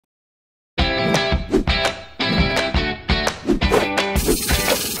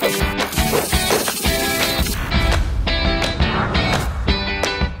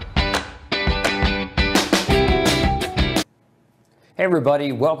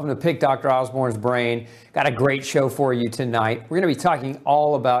everybody, welcome to Pick Dr. Osborne's Brain. Got a great show for you tonight. We're going to be talking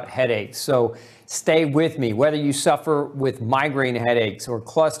all about headaches, so stay with me. Whether you suffer with migraine headaches or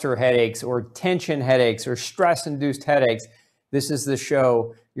cluster headaches or tension headaches or stress-induced headaches, this is the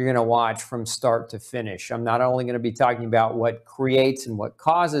show you're going to watch from start to finish. I'm not only going to be talking about what creates and what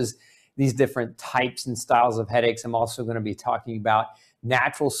causes these different types and styles of headaches, I'm also going to be talking about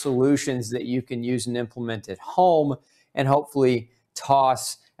natural solutions that you can use and implement at home and hopefully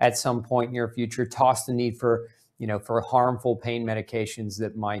toss at some point in your future, toss the need for, for harmful pain medications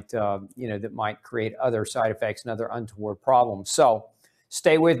that might, that might create other side effects and other untoward problems. So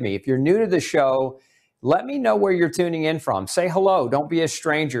stay with me. If you're new to the show, let me know where you're tuning in from. Say hello. Don't be a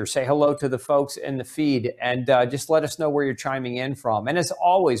stranger. Say hello to the folks in the feed and just let us know where you're chiming in from. And as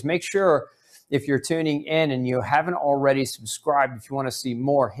always, make sure if you're tuning in and you haven't already subscribed, if you want to see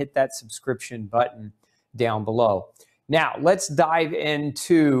more, hit that subscription button down below. Now, let's dive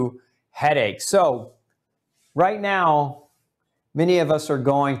into headaches. So right now, many of us are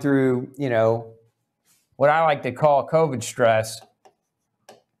going through, what I like to call COVID stress.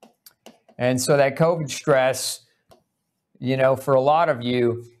 And so that COVID stress, for a lot of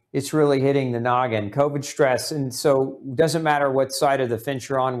you, it's really hitting the noggin, COVID stress. And so it doesn't matter what side of the fence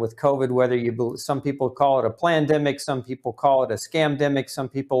you're on with COVID, whether some people call it a plandemic, some people call it a scamdemic, some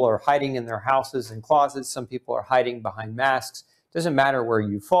people are hiding in their houses and closets, some people are hiding behind masks. It doesn't matter where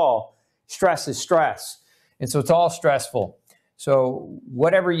you fall. Stress is stress. And so it's all stressful. So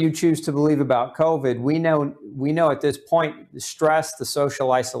whatever you choose to believe about COVID, we know at this point, the stress, the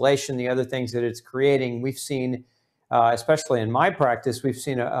social isolation, the other things that it's creating, we've seen, especially in my practice, we've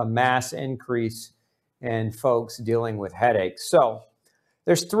seen a mass increase in folks dealing with headaches. So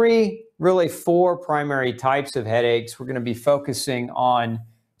there's four primary types of headaches. We're going to be focusing on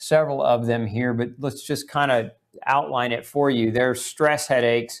several of them here, but let's just kind of outline it for you. There's stress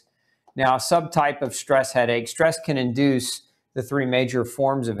headaches. Now, a subtype of stress headache, stress can induce the three major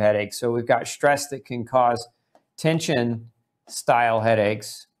forms of headaches. So we've got stress that can cause tension style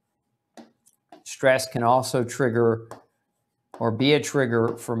headaches. Stress can also trigger or be a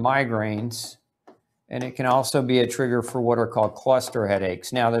trigger for migraines, and it can also be a trigger for what are called cluster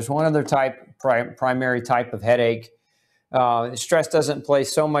headaches. Now, there's one other primary type of headache. Stress doesn't play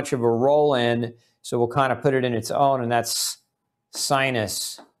so much of a role in, so we'll kind of put it in its own, and that's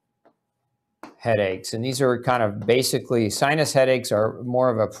sinus headaches. And these are kind of basically, sinus headaches are more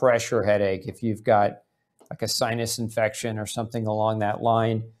of a pressure headache. If you've got like a sinus infection or something along that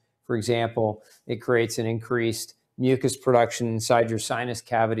line, for example, it creates an increased mucus production inside your sinus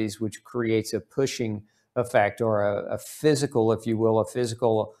cavities, which creates a pushing effect or a physical, if you will,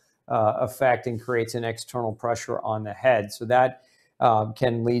 effect and creates an external pressure on the head. So that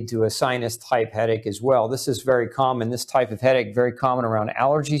can lead to a sinus type headache as well. This is very common. This type of headache, very common around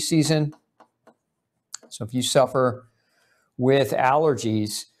allergy season. So if you suffer with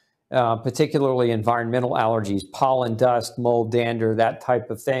allergies, particularly environmental allergies, pollen, dust, mold, dander, that type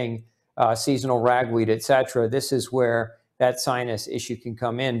of thing, seasonal ragweed, etc. This is where that sinus issue can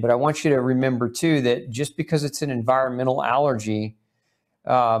come in. But I want you to remember too that just because it's an environmental allergy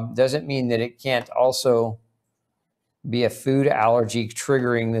doesn't mean that it can't also be a food allergy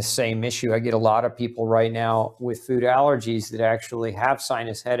triggering the same issue. I get a lot of people right now with food allergies that actually have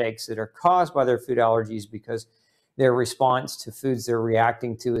sinus headaches that are caused by their food allergies because their response to foods they're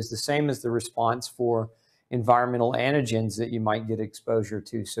reacting to is the same as the response for environmental antigens that you might get exposure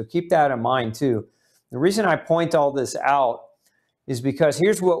to. So keep that in mind too. The reason I point all this out is because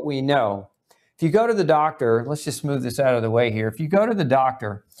here's what we know. If you go to the doctor, let's just move this out of the way here. If you go to the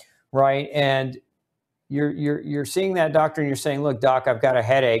doctor, right, and you're seeing that doctor and you're saying, look, doc, I've got a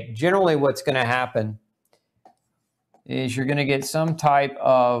headache. Generally what's going to happen is you're going to get some type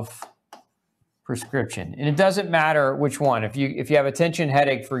of prescription. And it doesn't matter which one. If you have a tension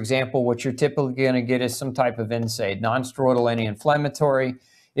headache, for example, what you're typically going to get is some type of NSAID, non-steroidal anti-inflammatory.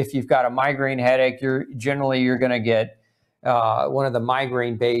 If you've got a migraine headache, you're going to get one of the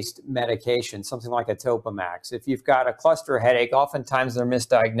migraine-based medications, something like a Topamax. If you've got a cluster headache, oftentimes they're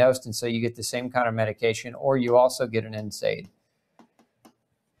misdiagnosed, and so you get the same kind of medication, or you also get an NSAID.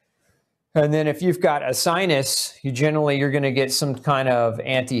 And then if you've got a sinus, you're going to get some kind of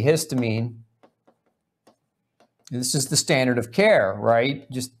antihistamine. This is the standard of care, right?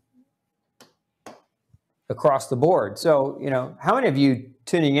 Just across the board. So, how many of you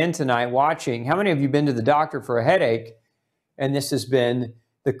tuning in tonight, watching, how many of you been to the doctor for a headache, and this has been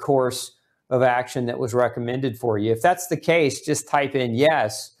the course of action that was recommended for you? If that's the case, just type in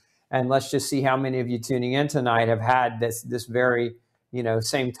yes, and let's just see how many of you tuning in tonight have had this very,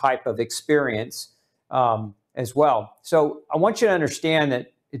 same type of experience. as well. So I want you to understand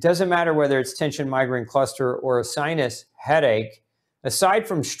that it doesn't matter whether it's tension, migraine, cluster, or a sinus headache. Aside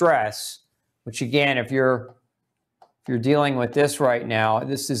from stress, which again, if you're dealing with this right now,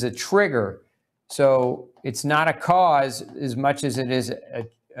 this is a trigger. So it's not a cause as much as it is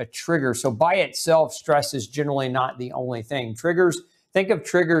a trigger. So by itself, stress is generally not the only thing. Triggers, think of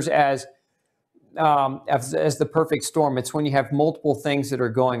triggers as the perfect storm. It's when you have multiple things that are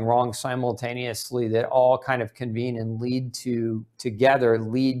going wrong simultaneously that all kind of convene and lead to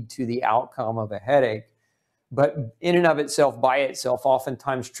the outcome of a headache. But in and of itself, by itself,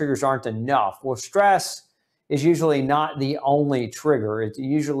 oftentimes triggers aren't enough. Well, stress is usually not the only trigger.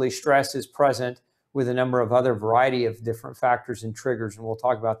 Usually stress is present with a number of other variety of different factors and triggers, and we'll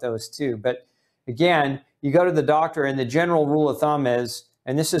talk about those too. But again, you go to the doctor, and the general rule of thumb is,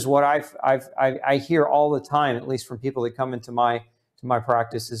 and this is what I hear all the time, at least from people that come into my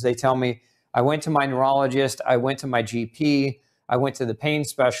practice, is they tell me, I went to my neurologist, I went to my GP, I went to the pain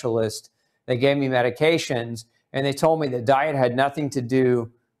specialist, they gave me medications, and they told me the diet had nothing to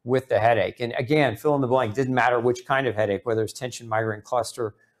do with the headache. And again, fill in the blank, didn't matter which kind of headache, whether it's tension, migraine,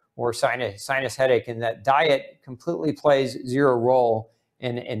 cluster, or sinus headache, and that diet completely plays zero role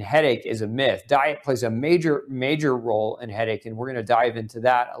in headache is a myth. Diet plays a major role in headache, and we're going to dive into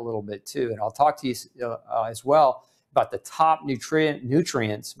that a little bit too. And I'll talk to you as well about the top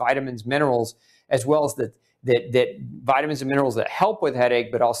nutrients, vitamins, minerals, as well as that vitamins and minerals that help with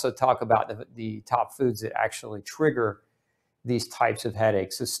headache, but also talk about the top foods that actually trigger these types of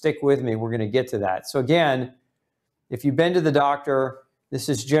headaches. So stick with me, we're going to get to that. So again, if you've been to the doctor, this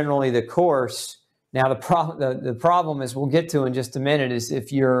is generally the course. Now the problem is, we'll get to in just a minute, is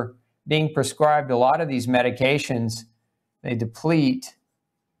if you're being prescribed a lot of these medications, they deplete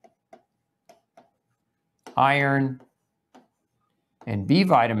iron and B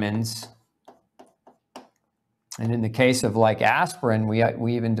vitamins. And in the case of like aspirin,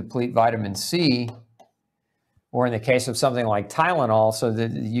 we even deplete vitamin C, or in the case of something like Tylenol, so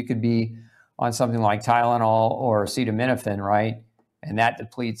that you could be on something like Tylenol or acetaminophen, right? And that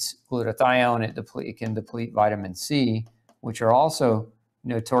depletes glutathione, it can deplete vitamin C, which are also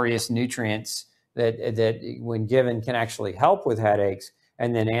notorious nutrients that when given can actually help with headaches.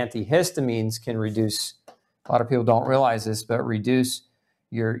 And then antihistamines can reduce, a lot of people don't realize this, but reduce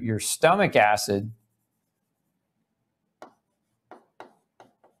your stomach acid.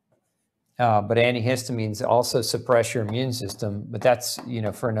 But antihistamines also suppress your immune system, but that's,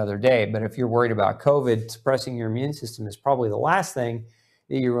 for another day. But if you're worried about COVID, suppressing your immune system is probably the last thing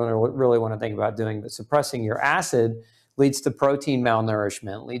that you really want to think about doing. But suppressing your acid leads to protein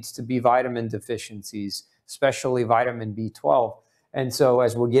malnourishment, leads to B vitamin deficiencies, especially vitamin B12. And so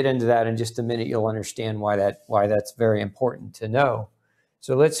as we'll get into that in just a minute, you'll understand why that's very important to know.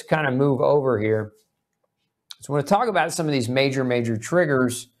 So let's kind of move over here. So I want to talk about some of these major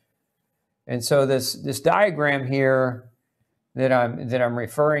triggers. And so this diagram here that I'm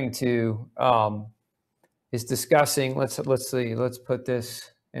referring to is discussing. Let's see. Let's put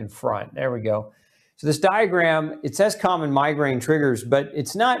this in front. There we go. So this diagram, it says common migraine triggers, but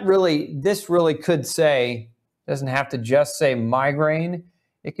it's not really. This really could say, doesn't have to just say migraine.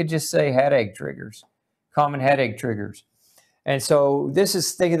 It could just say headache triggers, common headache triggers. And so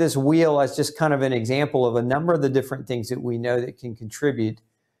think of this wheel as just kind of an example of a number of the different things that we know that can contribute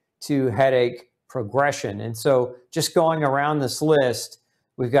to headache progression. And so just going around this list,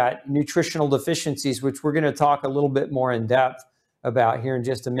 we've got nutritional deficiencies, which we're going to talk a little bit more in depth about here in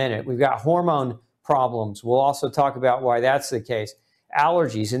just a minute. We've got hormone problems. We'll also talk about why that's the case.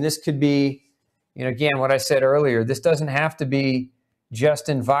 Allergies, and this could be, again, what I said earlier, this doesn't have to be just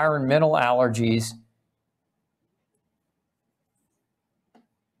environmental allergies.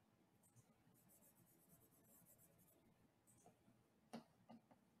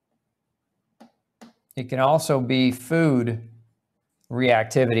 It can also be food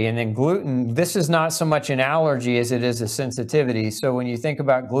reactivity. And then gluten, this is not so much an allergy as it is a sensitivity. So when you think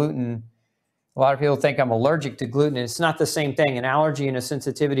about gluten, a lot of people think I'm allergic to gluten. And it's not the same thing. An allergy and a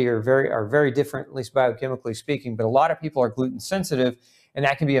sensitivity are very different, at least biochemically speaking. But a lot of people are gluten sensitive, and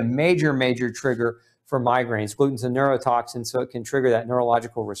that can be a major trigger for migraines. Gluten's a neurotoxin, so it can trigger that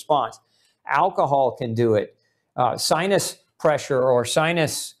neurological response. Alcohol can do it. Sinus pressure or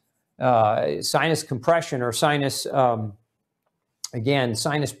sinus compression or sinus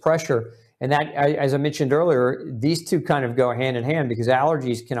pressure. And that, as I mentioned earlier, these two kind of go hand in hand because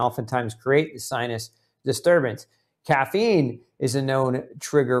allergies can oftentimes create the sinus disturbance. Caffeine is a known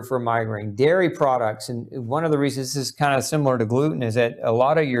trigger for migraine. Dairy products, and one of the reasons this is kind of similar to gluten is that a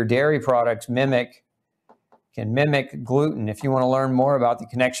lot of your dairy products mimic can mimic gluten. If you want to learn more about the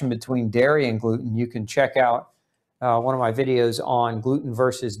connection between dairy and gluten, you can check out one of my videos on gluten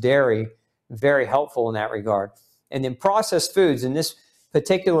versus dairy. Very helpful in that regard. And then processed foods, and this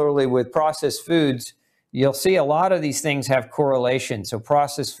particularly with processed foods, you'll see a lot of these things have correlation. So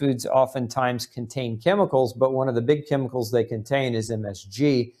processed foods oftentimes contain chemicals, but one of the big chemicals they contain is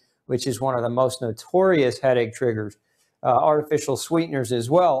MSG, which is one of the most notorious headache triggers. Artificial sweeteners as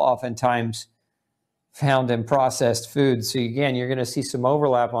well, oftentimes found in processed foods. So again, you're going to see some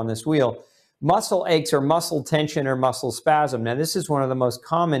overlap on this wheel. Muscle aches or muscle tension or muscle spasm. Now, this is one of the most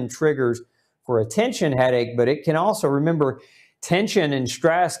common triggers for a tension headache, but it can also, remember, tension and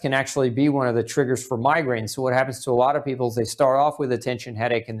stress can actually be one of the triggers for migraine. So what happens to a lot of people is they start off with a tension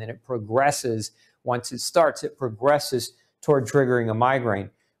headache and then it progresses. Once it starts, it progresses toward triggering a migraine.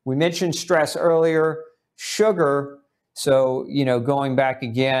 We mentioned stress earlier, sugar. So, going back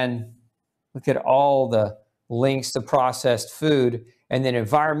again, look at all the links to processed food, and then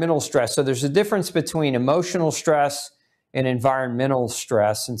environmental stress. So there's a difference between emotional stress and environmental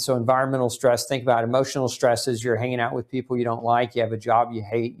stress. And so environmental stress, think about emotional stress as you're hanging out with people you don't like, you have a job you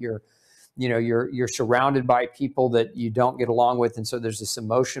hate, you're surrounded by people that you don't get along with. And so there's this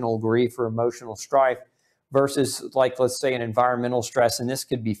emotional grief or emotional strife versus, like, let's say an environmental stress, and this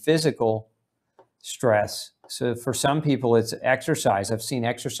could be physical stress. So for some people, it's exercise. I've seen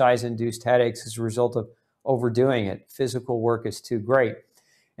exercise-induced headaches as a result of overdoing it. Physical work is too great.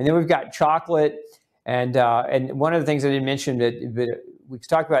 And then we've got chocolate. And one of the things I didn't mention, we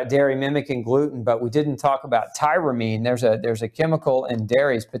talked about dairy mimicking gluten, but we didn't talk about tyramine. There's a chemical in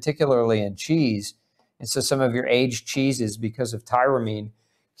dairies, particularly in cheese. And so some of your aged cheeses, because of tyramine,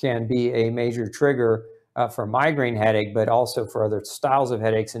 can be a major trigger for migraine headache, but also for other styles of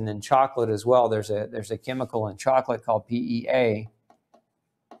headaches. And then chocolate as well. There's a chemical in chocolate called PEA,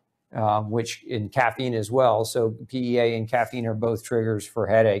 which in caffeine as well. So PEA and caffeine are both triggers for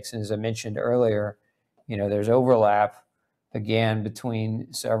headaches. And as I mentioned earlier, there's overlap again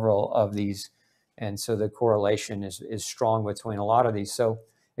between several of these. And so the correlation is strong between a lot of these. So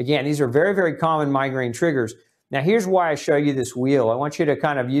again, these are very, very common migraine triggers. Now, here's why I show you this wheel. I want you to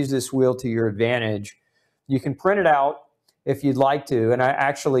kind of use this wheel to your advantage. You can print it out if you'd like to. And I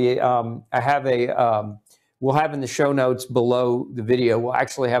actually, we'll have in the show notes below the video, we'll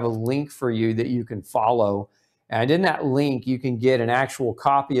actually have a link for you that you can follow. And in that link, you can get an actual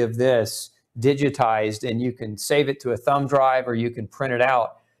copy of this digitized, and you can save it to a thumb drive or you can print it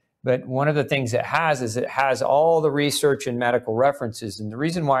out. But one of the things it has all the research and medical references. And the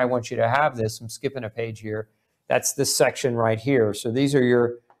reason why I want you to have this, I'm skipping a page here, that's this section right here. So these are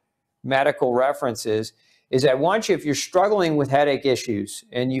your medical references. Is I want you, if you're struggling with headache issues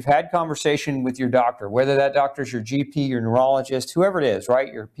and you've had conversation with your doctor, whether that doctor's your GP, your neurologist, whoever it is,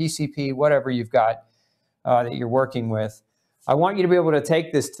 right? Your PCP, whatever you've got that you're working with, I want you to be able to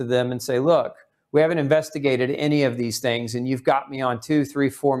take this to them and say, look, we haven't investigated any of these things, and you've got me on 2, 3,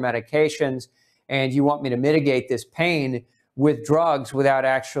 4 medications, and you want me to mitigate this pain with drugs without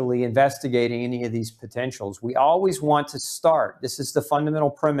actually investigating any of these potentials. We always want to start. This is the fundamental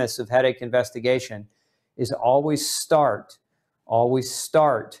premise of headache investigation, is always start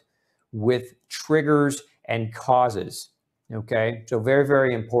with triggers and causes, okay? So very,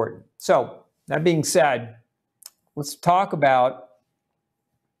 very important. So that being said, let's talk about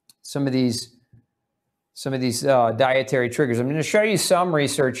some of these dietary triggers. I'm going to show you some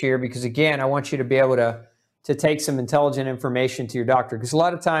research here because, again, I want you to be able to take some intelligent information to your doctor. Because a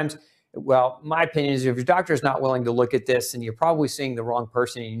lot of times, well, my opinion is if your doctor is not willing to look at this, then you're probably seeing the wrong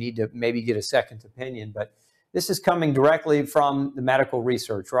person and you need to maybe get a second opinion. But this is coming directly from the medical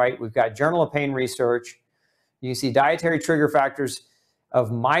research, right? We've got Journal of Pain Research. You can see dietary trigger factors of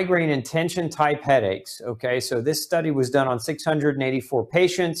migraine and tension type headaches. Okay, so this study was done on 684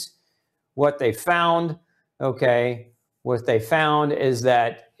 patients. What they found, is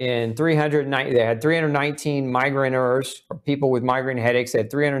that in 390, they had 319 migraineurs, or people with migraine headaches. They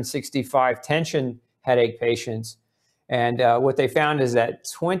had 365 tension headache patients. And what they found is that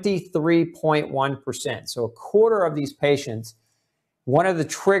 23.1%, so a quarter of these patients, one of the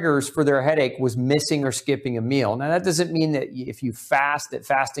triggers for their headache was missing or skipping a meal. Now, that doesn't mean that if you fast, that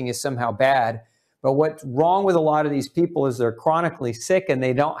fasting is somehow bad. But what's wrong with a lot of these people is they're chronically sick and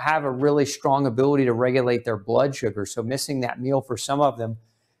they don't have a really strong ability to regulate their blood sugar. So missing that meal for some of them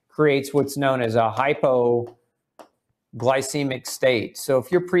creates what's known as a hypoglycemic state. So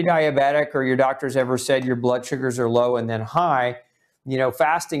if you're pre-diabetic or your doctor's ever said your blood sugars are low and then high,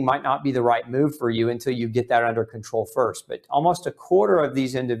 fasting might not be the right move for you until you get that under control first. But almost a quarter of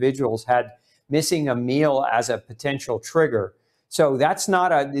these individuals had missing a meal as a potential trigger. So that's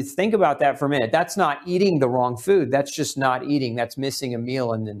not think about that for a minute. That's not eating the wrong food. That's just not eating. That's missing a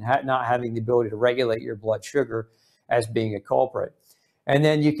meal and then not having the ability to regulate your blood sugar as being a culprit. And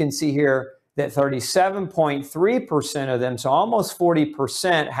then you can see here that 37.3% of them, so almost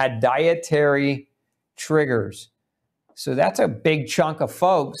 40%, had dietary triggers. So that's a big chunk of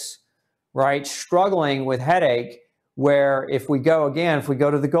folks, right, struggling with headache, where if we go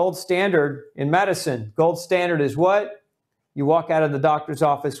to the gold standard in medicine, gold standard is what? You walk out of the doctor's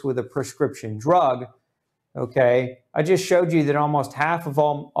office with a prescription drug, okay? I just showed you that almost half of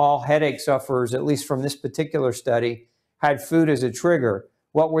all headache sufferers, at least from this particular study, had food as a trigger.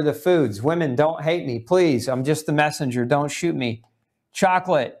 What were the foods? Women, don't hate me, please. I'm just the messenger. Don't shoot me.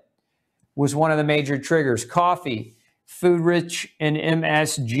 Chocolate was one of the major triggers. Coffee, food rich in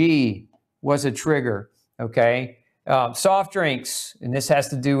MSG was a trigger, okay? Soft drinks, and this has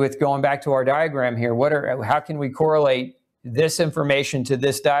to do with going back to our diagram here. How can we correlate this information to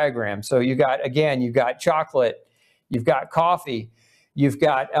this diagram? So you've got chocolate, you've got coffee, you've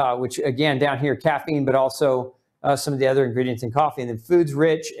got, which again, down here, caffeine, but also some of the other ingredients in coffee. And then foods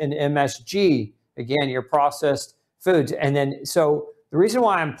rich in MSG, again, your processed foods. And then, so the reason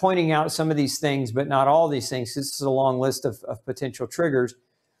why I'm pointing out some of these things, but not all these things, this is a long list of potential triggers,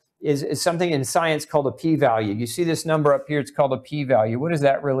 is something in science called a p-value. You see this number up here, it's called a p-value. What does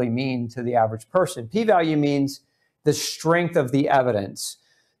that really mean to the average person? P-value means the strength of the evidence.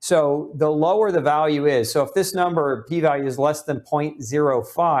 So the lower the value is, so if this number, p-value, is less than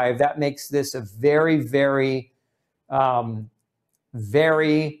 0.05, that makes this a very, very,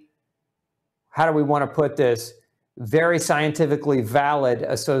 very, how do we want to put this? Very scientifically valid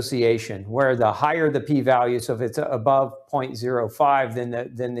association, where the higher the p-value, so if it's above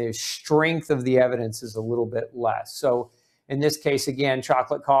 0.05, then the strength of the evidence is a little bit less. So in this case, again,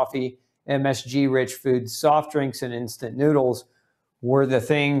 chocolate, coffee, MSG-rich foods, soft drinks, and instant noodles were the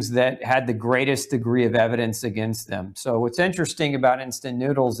things that had the greatest degree of evidence against them. So what's interesting about instant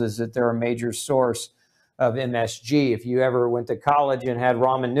noodles is that they're a major source of MSG. If you ever went to college and had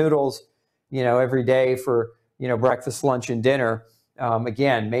ramen noodles, every day for, breakfast, lunch, and dinner,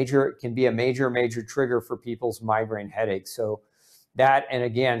 again, it can be a major trigger for people's migraine headaches. So that, and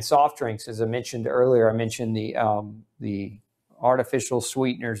again, soft drinks, as I mentioned earlier, I mentioned the artificial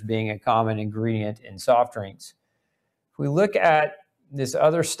sweeteners being a common ingredient in soft drinks. If we look at this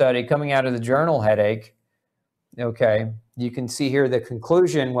other study coming out of the journal Headache, okay, you can see here the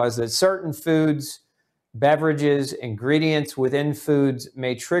conclusion was that certain foods, beverages, ingredients within foods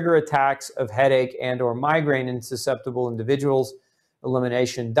may trigger attacks of headache and or migraine in susceptible individuals.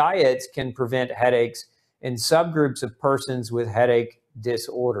 Elimination diets can prevent headaches in subgroups of persons with headache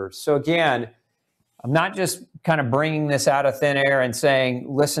disorders. So again, I'm not just kind of bringing this out of thin air and saying,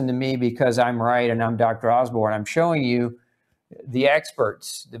 listen to me because I'm right and I'm Dr. Osborne. I'm showing you the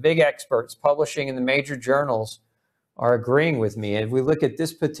experts, the big experts publishing in the major journals are agreeing with me. And if we look at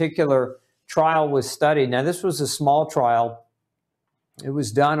this particular trial was studied, now this was a small trial. It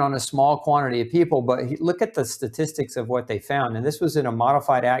was done on a small quantity of people, but look at the statistics of what they found. And this was in a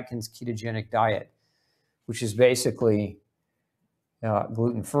modified Atkins ketogenic diet, which is basically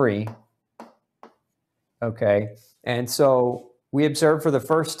gluten-free. Okay, and so we observed for the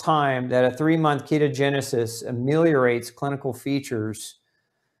first time that a 3-month ketogenesis ameliorates clinical features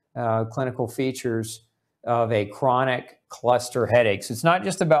of a chronic cluster headache. So it's not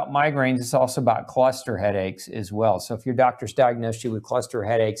just about migraines, it's also about cluster headaches as well. So if your doctor's diagnosed you with cluster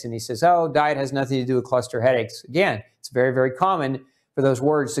headaches and he says, oh, diet has nothing to do with cluster headaches, again, it's very, very common for those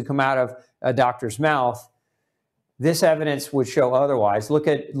words to come out of a doctor's mouth. This evidence would show otherwise. Look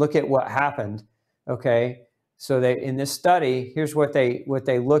at what happened. Okay, so in this study, here's what they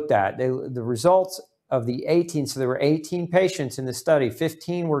looked at. The results of the 18, so there were 18 patients in the study.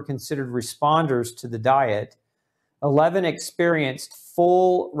 15 were considered responders to the diet. 11 experienced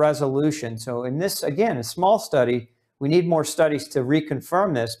full resolution. So in this, again, a small study, we need more studies to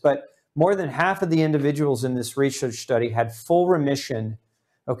reconfirm this, but more than half of the individuals in this research study had full remission,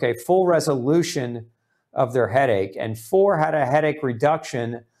 okay, full resolution of their headache, and 4 had a headache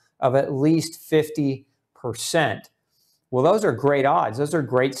reduction of at least 50%. Well, those are great odds. Those are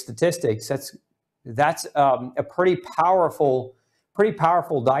great statistics. That's a pretty powerful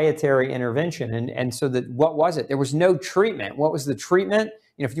dietary intervention. And so what was it? There was no treatment. What was the treatment?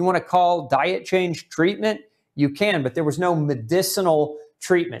 If you want to call diet change treatment, you can, but there was no medicinal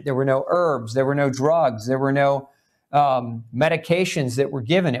treatment. There were no herbs. There were no drugs. There were no medications that were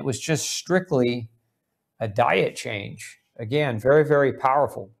given. It was just strictly a diet change. Again, very, very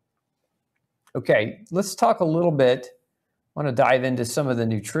powerful. Okay, let's talk a little bit. I want to dive into some of the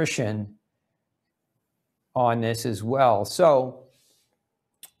nutrition on this as well. So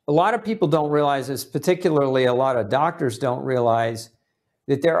a lot of people don't realize this, particularly a lot of doctors don't realize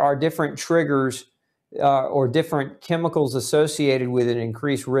that there are different triggers or different chemicals associated with an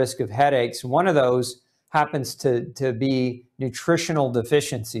increased risk of headaches. One of those happens to be nutritional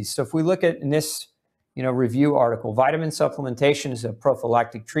deficiencies. So if we look at in this review article, vitamin supplementation is a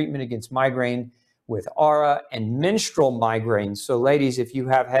prophylactic treatment against migraine with aura and menstrual migraines. So ladies, if you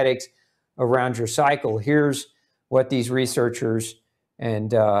have headaches around your cycle, here's what these researchers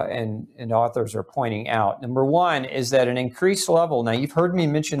and authors are pointing out. Number one is that an increased level, now you've heard me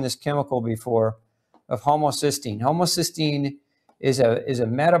mention this chemical before, of homocysteine. Homocysteine is a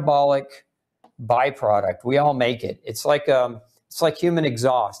metabolic byproduct. We all make it. It's like human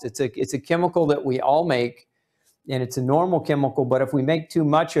exhaust. It's a chemical that we all make, and it's a normal chemical, but if we make too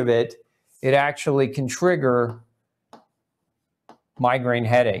much of it, it actually can trigger migraine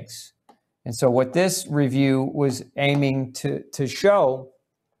headaches. And so what this review was aiming to show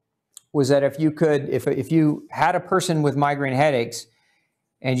was that if you had a person with migraine headaches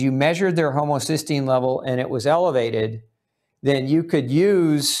and you measured their homocysteine level and it was elevated, then you could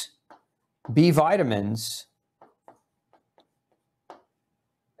use B vitamins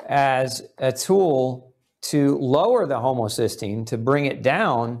as a tool to lower the homocysteine, to bring it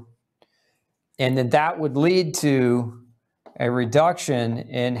down, and then that would lead to a reduction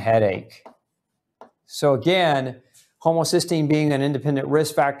in headache. So again, homocysteine being an independent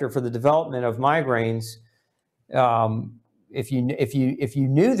risk factor for the development of migraines, if you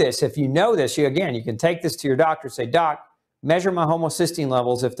know this, you can take this to your doctor and say, Doc, measure my homocysteine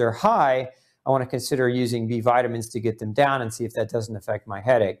levels. If they're high, I want to consider using B vitamins to get them down and see if that doesn't affect my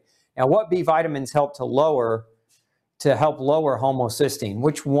headache. Now, what B vitamins help to lower homocysteine?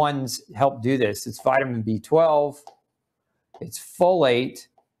 Which ones help do this? It's vitamin B12, it's folate,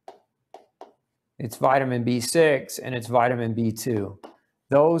 it's vitamin B6, and it's vitamin B2.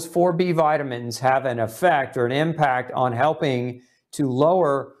 Those 4 B vitamins have an effect or an impact on helping to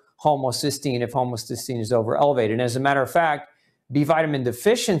lower homocysteine if homocysteine is over elevated. And as a matter of fact, B vitamin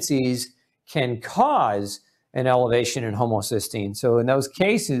deficiencies can cause an elevation in homocysteine. So in those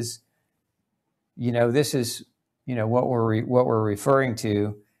cases, this is what we're referring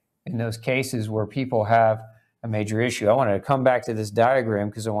to in those cases where people have a major issue. I wanted to come back to this diagram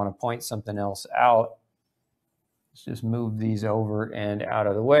because I want to point something else out. Let's just move these over and out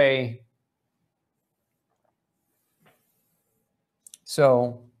of the way.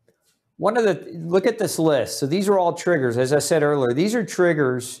 So look at this list. So these are all triggers. As I said earlier, these are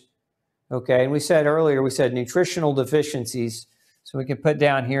triggers, okay? And we said nutritional deficiencies. So we can put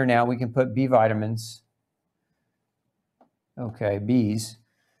down here now, we can put B vitamins. Okay, Bs.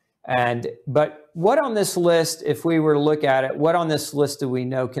 But what on this list, if we were to look at it, what on this list do we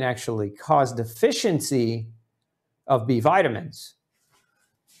know can actually cause deficiency of B vitamins?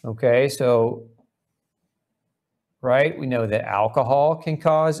 Okay, so, right, we know that alcohol can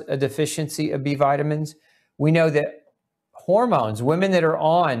cause a deficiency of B vitamins. We know that hormones, women that are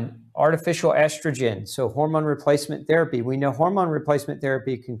on artificial estrogen, so hormone replacement therapy, we know hormone replacement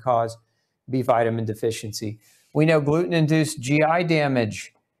therapy can cause B vitamin deficiency. We know gluten-induced GI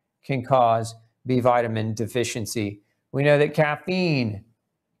damage can cause B vitamin deficiency. We know that caffeine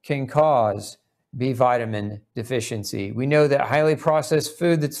can cause B vitamin deficiency. We know that highly processed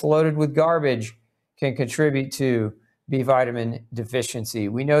food that's loaded with garbage can contribute to B vitamin deficiency.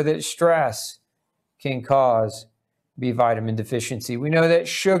 We know that stress can cause B vitamin deficiency. We know that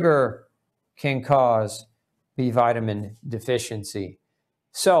sugar can cause B vitamin deficiency.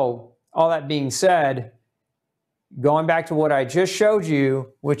 So, all that being said, going back to what I just showed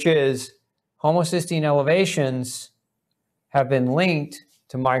you, which is homocysteine elevations have been linked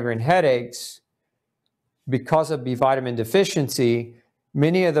to migraine headaches because of B vitamin deficiency.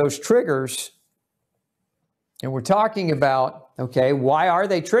 Many of those triggers, and we're talking about, okay, why are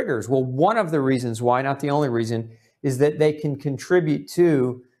they triggers? Well, one of the reasons why, not the only reason, is that they can contribute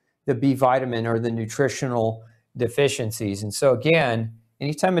to the B vitamin or the nutritional deficiencies. And so again,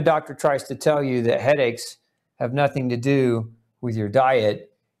 anytime a doctor tries to tell you that headaches have nothing to do with your diet,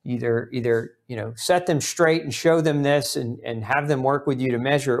 either set them straight and show them this and have them work with you to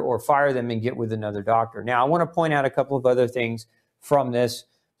measure, or fire them and get with another doctor. Now, I want to point out a couple of other things from this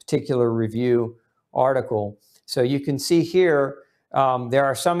particular review article. So you can see here, there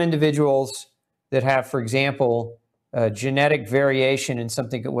are some individuals that have, for example, genetic variation in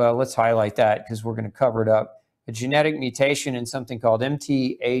something, well, let's highlight that because we're going to cover it up. A genetic mutation in something called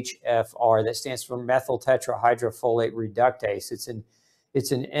MTHFR, that stands for methyl tetrahydrofolate reductase.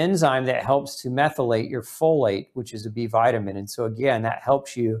 It's an enzyme that helps to methylate your folate, which is a B vitamin. And so again, that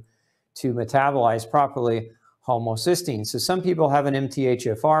helps you to metabolize properly homocysteine. So some people have an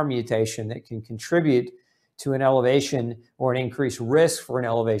MTHFR mutation that can contribute to an elevation or an increased risk for an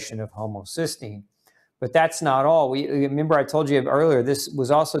elevation of homocysteine. But that's not all. Remember I told you earlier, this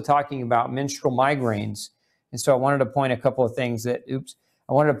was also talking about menstrual migraines. And so I wanted to point a couple of things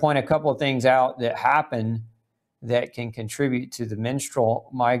out that happen that can contribute to the menstrual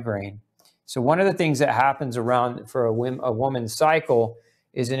migraine. So one of the things that happens around for a woman's cycle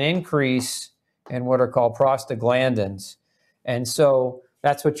is an increase in what are called prostaglandins. And so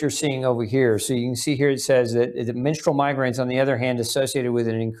that's what you're seeing over here. So you can see here it says that the menstrual migraines, on the other hand, associated with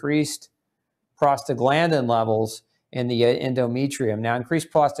an increased prostaglandin levels in the endometrium. Now,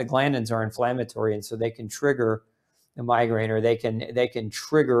 increased prostaglandins are inflammatory, and so they can trigger a migraine, or they can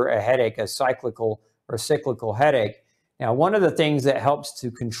trigger a headache, a cyclical headache. Now, one of the things that helps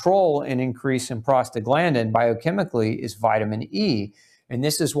to control an increase in prostaglandin biochemically is vitamin E. And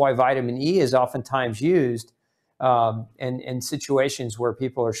this is why vitamin E is oftentimes used in situations where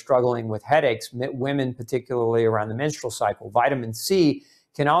people are struggling with headaches, women particularly around the menstrual cycle. Vitamin C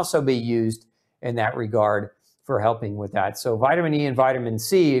can also be used in that regard for helping with that. So vitamin E and vitamin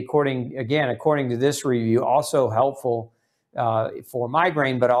C, according to this review, also helpful for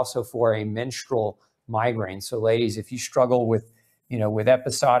migraine, but also for a menstrual migraine. So ladies, if you struggle with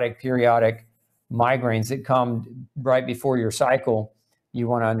episodic, periodic migraines that come right before your cycle, you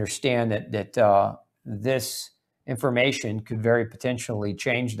want to understand that this information could very potentially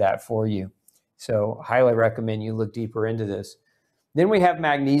change that for you. So highly recommend you look deeper into this. Then we have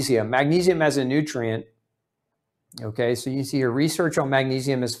magnesium. Magnesium as a nutrient. Okay, so you see your research on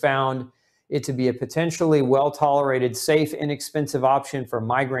magnesium has found it to be a potentially well-tolerated, safe, inexpensive option for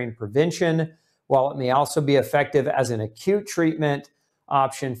migraine prevention, while it may also be effective as an acute treatment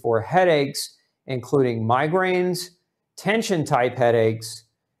option for headaches, including migraines, tension-type headaches,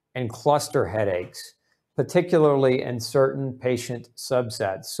 and cluster headaches, particularly in certain patient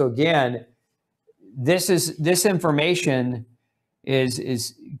subsets. So again, this information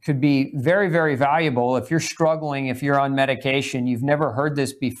could be very, very valuable if you're struggling, if you're on medication, you've never heard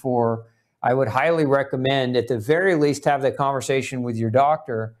this before. I would highly recommend, at the very least, have the conversation with your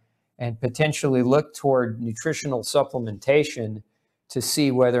doctor and potentially look toward nutritional supplementation to see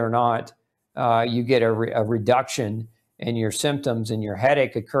whether or not you get a reduction in your symptoms and your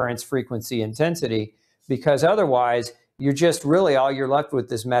headache occurrence, frequency, intensity, because otherwise you're just really all you're left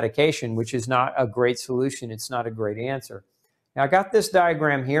with is medication, which is not a great solution. It's not a great answer. Now, I got this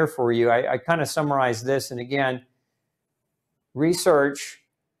diagram here for you. I kind of summarized this. And again, research,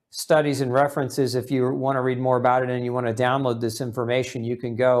 studies, and references, if you want to read more about it and you want to download this information, you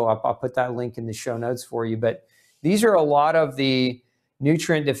can go. I'll put that link in the show notes for you. But these are a lot of the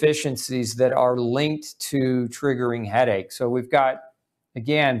nutrient deficiencies that are linked to triggering headache. So we've got,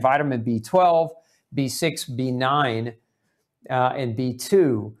 again, vitamin B12, B6, B9, and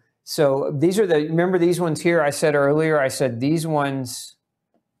B2. So these are remember these ones here I said earlier, I said these ones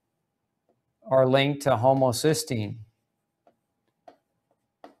are linked to homocysteine.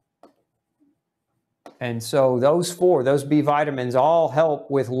 And so those B vitamins all help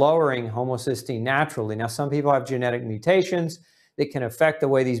with lowering homocysteine naturally. Now, some people have genetic mutations that can affect the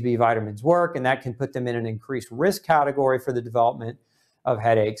way these B vitamins work, and that can put them in an increased risk category for the development of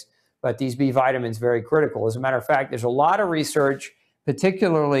headaches. But these B vitamins are very critical. As a matter of fact, there's a lot of research,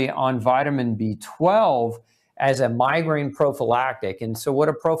 particularly on vitamin B12 as a migraine prophylactic. And so what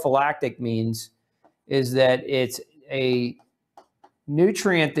a prophylactic means is that it's a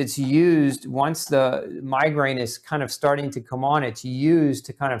nutrient that's used once the migraine is kind of starting to come on. It's used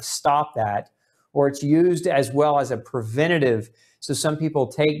to kind of stop that, or it's used as well as a preventative. So some people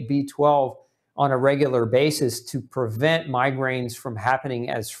take B12 on a regular basis to prevent migraines from happening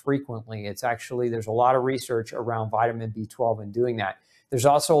as frequently. It's actually, there's a lot of research around vitamin B12 and doing that. There's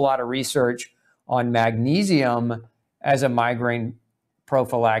also a lot of research on magnesium as a migraine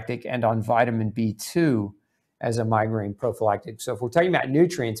prophylactic and on vitamin B2 as a migraine prophylactic. So if we're talking about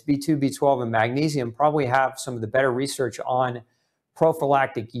nutrients, B2, B12, and magnesium probably have some of the better research on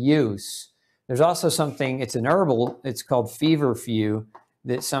prophylactic use. There's also something, it's an herbal, it's called feverfew,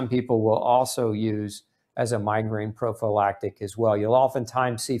 that some people will also use as a migraine prophylactic as well. You'll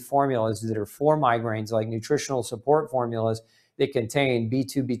oftentimes see formulas that are for migraines, like nutritional support formulas that contain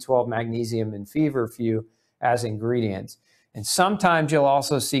B2, B12, magnesium, and feverfew as ingredients. And sometimes you'll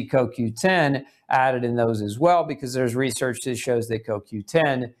also see CoQ10 added in those as well, because there's research that shows that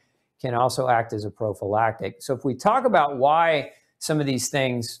CoQ10 can also act as a prophylactic. So if we talk about why some of these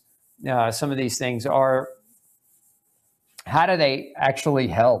things are how do they actually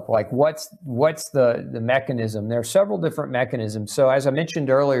help? Like what's the mechanism? There are several different mechanisms. So as I mentioned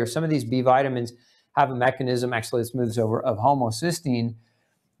earlier, some of these B vitamins have a mechanism, actually this moves over, of homocysteine.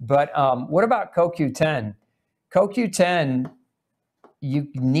 But what about CoQ10? CoQ10, you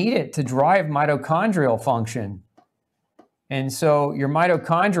need it to drive mitochondrial function. And so your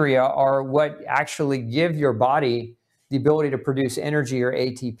mitochondria are what actually give your body the ability to produce energy, or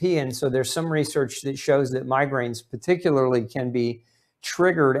ATP. And so there's some research that shows that migraines particularly can be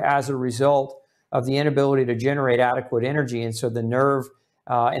triggered as a result of the inability to generate adequate energy. And so the nerve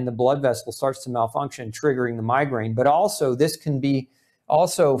and the blood vessel starts to malfunction, triggering the migraine. But also this can be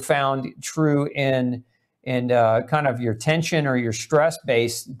also found true in kind of your tension or your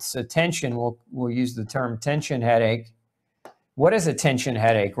stress-based. So tension, we'll use the term tension headache. What is a tension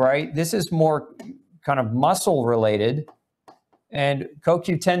headache, right? This is more kind of muscle related, and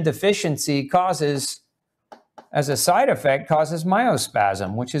CoQ10 deficiency causes, as a side effect, causes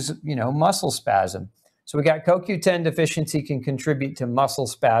myospasm, which is, muscle spasm. So we got CoQ10 deficiency can contribute to muscle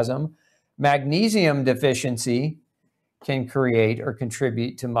spasm. Magnesium deficiency can create or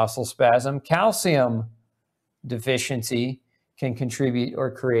contribute to muscle spasm. Calcium deficiency can contribute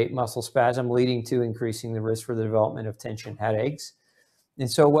or create muscle spasm, leading to increasing the risk for the development of tension headaches. And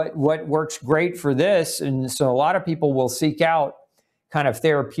so what works great for this, and so a lot of people will seek out kind of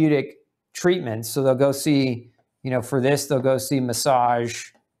therapeutic treatments. So they'll go see, for this, they'll go see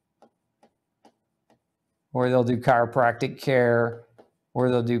massage, or they'll do chiropractic care,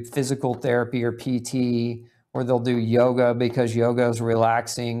 or they'll do physical therapy or PT, or they'll do yoga because yoga is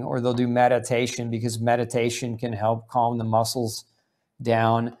relaxing, or they'll do meditation because meditation can help calm the muscles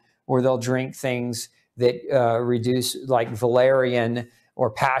down, or they'll drink things that reduce, like valerian or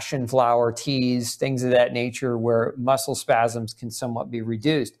passion flower teas, things of that nature, where muscle spasms can somewhat be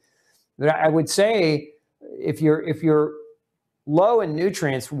reduced. But I would say if you're low in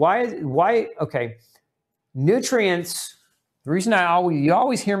nutrients, okay, nutrients, the reason you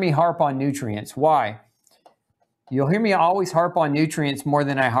always hear me harp on nutrients. Why? You'll hear me always harp on nutrients more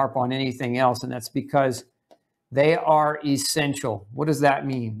than I harp on anything else, and that's because they are essential. What does that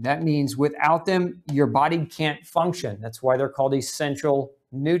mean? That means without them, your body can't function. That's why they're called essential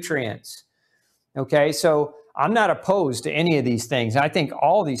nutrients. Okay, so I'm not opposed to any of these things. I think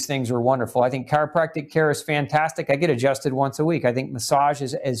all these things are wonderful. I think chiropractic care is fantastic. I get adjusted once a week. I think massage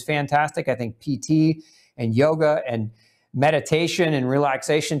is fantastic. I think PT and yoga and meditation and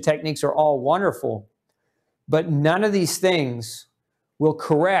relaxation techniques are all wonderful. But none of these things will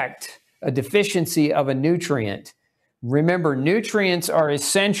correct a deficiency of a nutrient. Remember, nutrients are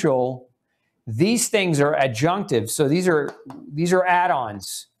essential. These things are adjunctive. So these are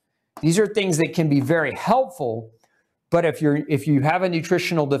add-ons. These are things that can be very helpful. But if you have a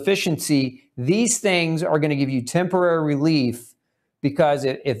nutritional deficiency, these things are going to give you temporary relief, because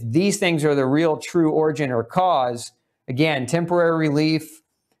if these things are the real true origin or cause, again, temporary relief,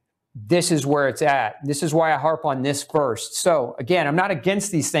 this is where it's at. This is why I harp on this first. So again, I'm not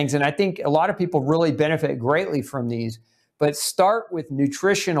against these things, and I think a lot of people really benefit greatly from these, but start with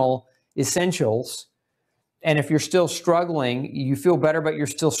nutritional essentials. And if you're still struggling, you feel better, but you're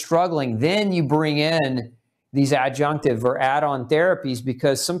still struggling, then you bring in these adjunctive or add-on therapies,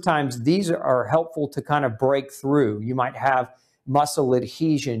 because sometimes these are helpful to kind of break through. You might have muscle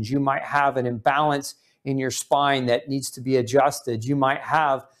adhesions. You might have an imbalance in your spine that needs to be adjusted. You might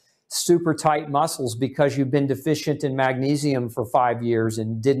have super tight muscles because you've been deficient in magnesium for 5 years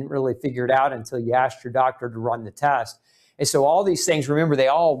and didn't really figure it out until you asked your doctor to run the test. And so all these things, remember, they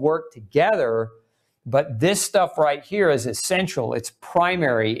all work together, but this stuff right here is essential. It's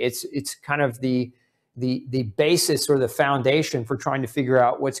primary. It's kind of the basis or the foundation for trying to figure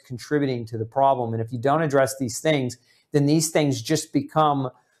out what's contributing to the problem. And if you don't address these things, then these things just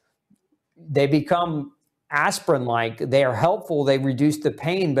become aspirin-like. They are helpful, they reduce the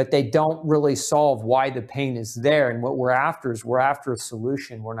pain, but they don't really solve why the pain is there. And what we're after is a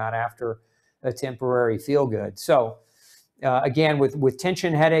solution. We're not after a temporary feel-good. So again, with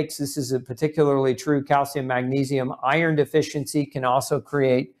tension headaches, this is particularly true. Calcium, magnesium, iron deficiency can also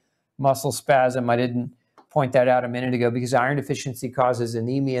create muscle spasm. I didn't point that out a minute ago, because iron deficiency causes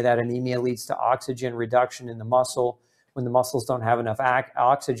anemia. That anemia leads to oxygen reduction in the muscle. When the muscles don't have enough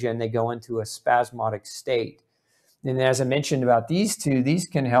oxygen, they go into a spasmodic state. And as I mentioned about these two, these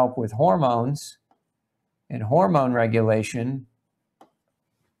can help with hormones and hormone regulation.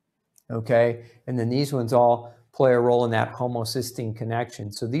 Okay, and then these ones all play a role in that homocysteine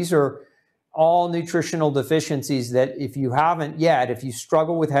connection. So these are all nutritional deficiencies that if you haven't yet, if you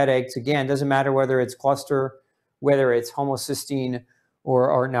struggle with headaches, again, doesn't matter whether it's cluster, whether it's homocysteine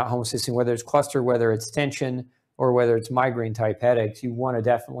or not homocysteine, whether it's cluster, whether it's tension, or whether it's migraine type headaches, you want to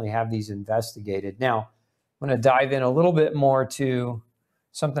definitely have these investigated. Now, I'm going to dive in a little bit more to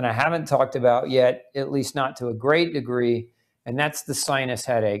something I haven't talked about yet, at least not to a great degree, and that's the sinus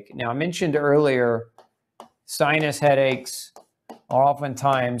headache. Now, I mentioned earlier, sinus headaches are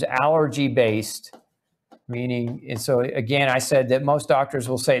oftentimes allergy-based, meaning, and so again, I said that most doctors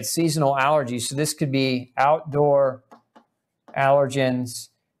will say it's seasonal allergies. So this could be outdoor allergens,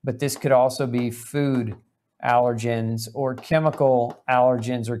 but this could also be food allergens or chemical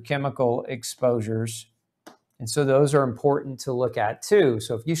allergens or chemical exposures. And so those are important to look at too.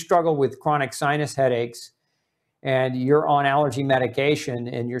 So if you struggle with chronic sinus headaches and you're on allergy medication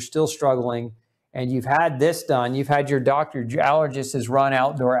and you're still struggling and you've had this done, you've had your doctor, your allergist has run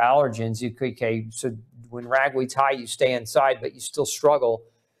outdoor allergens, okay, so when ragweed's high, you stay inside, but you still struggle.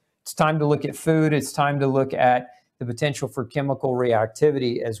 It's time to look at food. It's time to look at the potential for chemical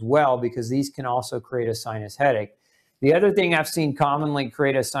reactivity as well, because these can also create a sinus headache. The other thing I've seen commonly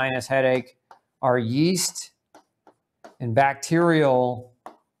create a sinus headache are yeast and bacterial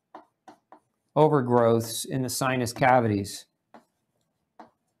overgrowths in the sinus cavities.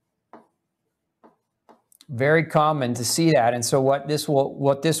 Very common to see that. And so what this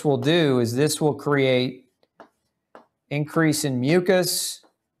will do is this will create increase in mucus.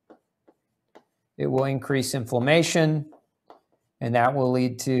 It will increase inflammation, and that will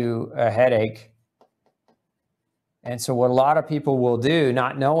lead to a headache. And so what a lot of people will do,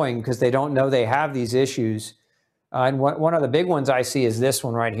 not knowing, because they don't know they have these issues, and one of the big ones I see is this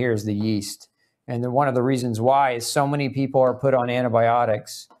one right here, is the yeast. And one of the reasons why is so many people are put on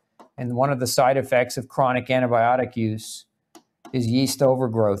antibiotics. And one of the side effects of chronic antibiotic use is yeast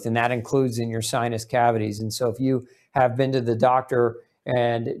overgrowth, and that includes in your sinus cavities. And so if you have been to the doctor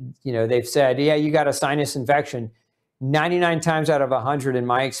and they've said, yeah, you got a sinus infection, 99 times out of 100 in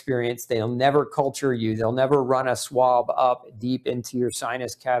my experience, they'll never culture you. They'll never run a swab up deep into your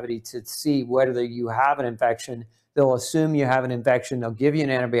sinus cavity to see whether you have an infection. They'll assume you have an infection. They'll give you an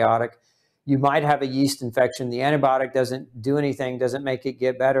antibiotic. You might have a yeast infection. The antibiotic doesn't do anything, doesn't make it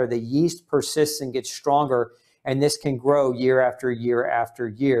get better. The yeast persists and gets stronger, and this can grow year after year after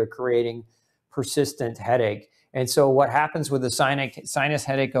year, creating persistent headache. And so what happens with the sinus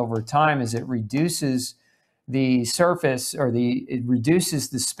headache over time is it reduces the surface, or it reduces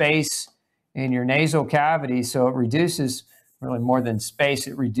the space in your nasal cavity. So it reduces, really more than space,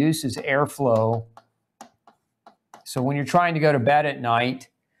 it reduces airflow. So when you're trying to go to bed at night,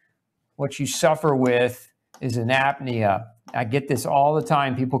 what you suffer with is an apnea. I get this all the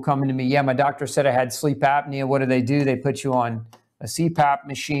time. People coming to me, yeah, my doctor said I had sleep apnea. What do? They put you on a CPAP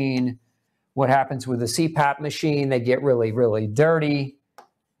machine. What happens with a CPAP machine? They get really, really dirty,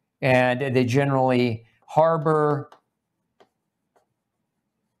 and they generally harbor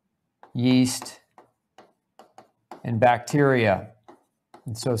yeast and bacteria.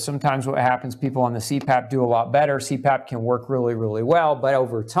 And so sometimes what happens, people on the CPAP do a lot better. CPAP can work really, really well, but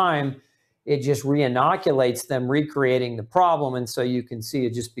over time, it just re-inoculates them, recreating the problem. And so you can see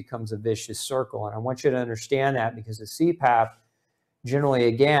it just becomes a vicious circle. And I want you to understand that, because the CPAP generally,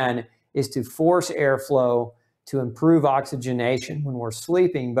 again, is to force airflow to improve oxygenation when we're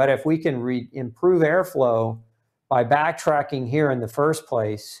sleeping. But if we can improve airflow by backtracking here in the first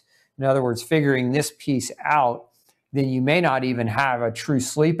place, in other words, figuring this piece out, then you may not even have a true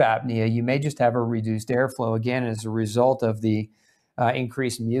sleep apnea. You may just have a reduced airflow, again, as a result of the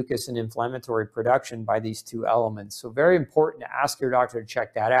increased mucus and inflammatory production by these two elements. So very important to ask your doctor to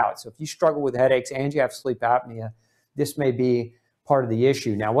check that out. So if you struggle with headaches and you have sleep apnea, this may be part of the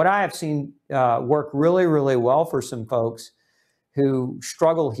issue. Now, what I have seen work really, really well for some folks who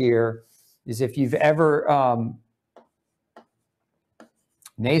struggle here is if you've ever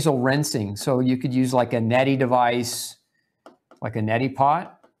nasal rinsing. So you could use like a neti device, like a neti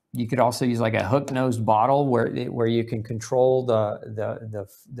pot. You could also use like a hook-nosed bottle where you can control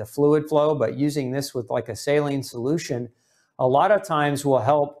the fluid flow, but using this with like a saline solution, a lot of times will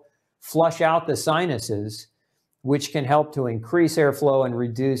help flush out the sinuses, which can help to increase airflow and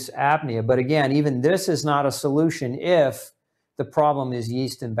reduce apnea. But again, even this is not a solution if the problem is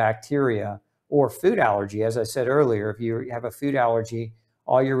yeast and bacteria or food allergy. As I said earlier, if you have a food allergy,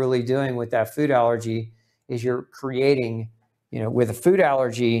 all you're really doing with that food allergy is you're creating, with a food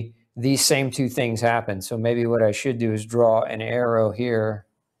allergy, these same two things happen. So maybe what I should do is draw an arrow here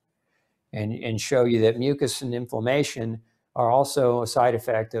and show you that mucus and inflammation are also a side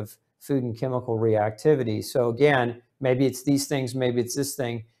effect of food and chemical reactivity. So again, maybe it's these things, maybe it's this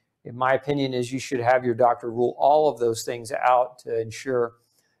thing. In my opinion is you should have your doctor rule all of those things out to ensure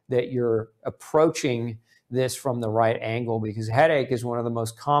that you're approaching this from the right angle, because headache is one of the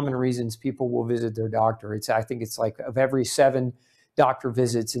most common reasons people will visit their doctor. I think it's like of every 7 doctor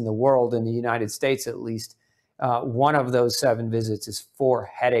visits in the world, in the United States at least, one of those 7 visits is for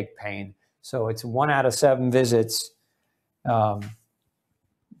headache pain. So it's 1 out of 7 visits. So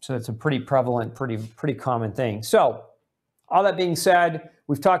it's a pretty prevalent, pretty common thing. So all that being said,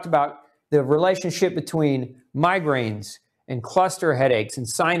 we've talked about the relationship between migraines and cluster headaches and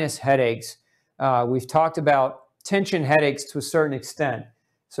sinus headaches. We've talked about tension headaches to a certain extent.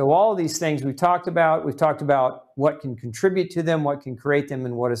 So all of these things we've talked about what can contribute to them, what can create them,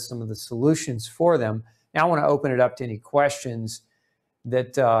 and what are some of the solutions for them. Now I want to open it up to any questions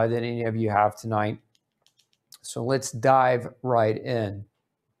that any of you have tonight. So let's dive right in.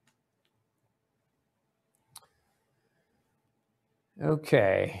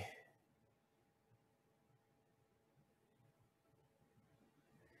 Okay.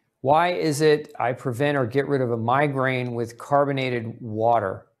 Why is it I prevent or get rid of a migraine with carbonated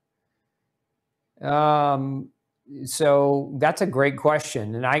water? So that's a great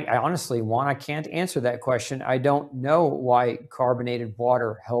question. And I honestly, I can't answer that question. I don't know why carbonated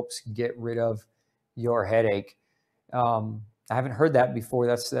water helps get rid of your headache. I haven't heard that before.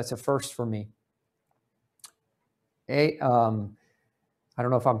 That's a first for me. I don't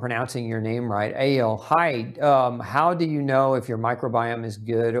know if I'm pronouncing your name right. Ail, hi. How do you know if your microbiome is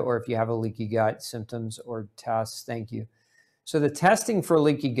good or if you have a leaky gut? Symptoms or tests? Thank you. So the testing for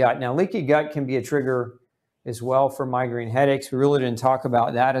leaky gut. Now, leaky gut can be a trigger as well for migraine headaches. We really didn't talk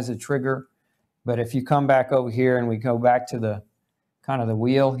about that as a trigger. But if you come back over here and we go back to the kind of the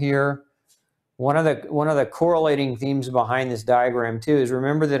wheel here, one of the correlating themes behind this diagram too is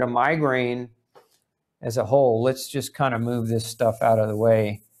remember that a migraine as a whole, let's just kind of move this stuff out of the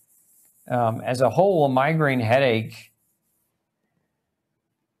way. As a whole, a migraine headache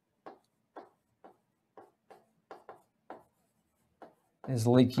is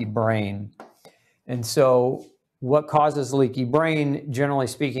leaky brain. And so what causes leaky brain, generally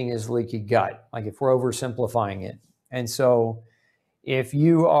speaking, is leaky gut, like if we're oversimplifying it. And so if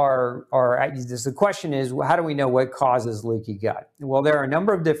you the question is, how do we know what causes leaky gut? Well, there are a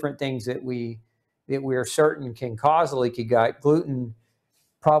number of different things that we are certain can cause leaky gut. Gluten,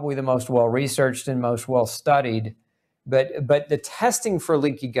 probably the most well-researched and most well-studied, but the testing for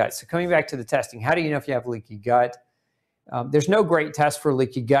leaky gut. So coming back to the testing, how do you know if you have leaky gut? There's no great test for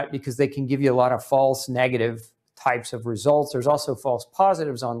leaky gut because they can give you a lot of false negative types of results. There's also false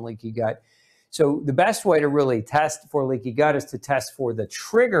positives on leaky gut. So the best way to really test for leaky gut is to test for the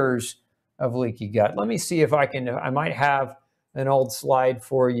triggers of leaky gut. Let me see if I might have an old slide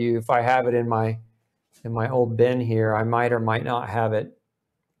for you. If I have it in my old bin here, I might or might not have it.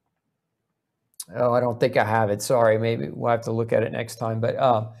 Oh, I don't think I have it. Sorry, maybe we'll have to look at it next time. But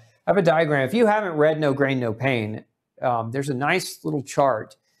I have a diagram. If you haven't read No Grain, No Pain, there's a nice little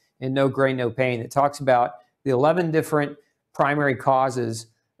chart in No Grain, No Pain that talks about the 11 different primary causes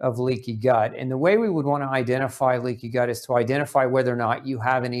of leaky gut. And the way we would want to identify leaky gut is to identify whether or not you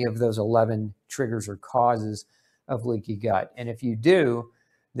have any of those 11 triggers or causes of leaky gut. And if you do,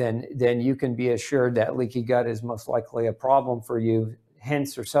 then you can be assured that leaky gut is most likely a problem for you.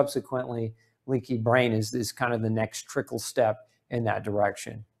 Hence, or subsequently, leaky brain is kind of the next trickle step in that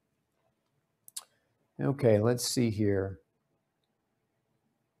direction. Okay, let's see here.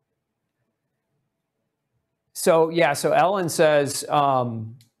 So Ellen says,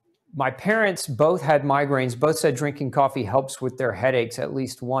 my parents both had migraines, both said drinking coffee helps with their headaches, at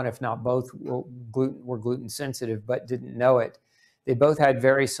least one, if not both, were gluten sensitive, but didn't know it. They both had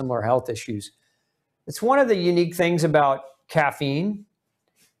very similar health issues. It's one of the unique things about caffeine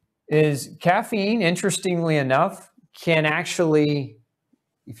is caffeine, interestingly enough, can actually,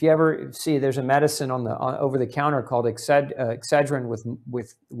 if you ever see, there's a medicine on over the counter called Excedrin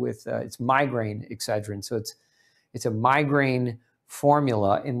with it's migraine Excedrin. So it's a migraine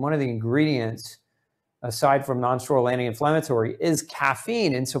formula, and one of the ingredients, aside from non-steroidal anti-inflammatory, is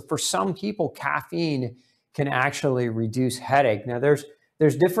caffeine. And so for some people, caffeine can actually reduce headache. Now there's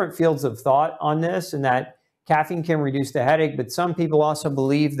different fields of thought on this, and that caffeine can reduce the headache, but some people also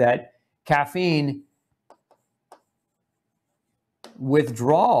believe that caffeine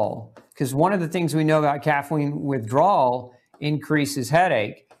withdrawal, because one of the things we know about caffeine withdrawal increases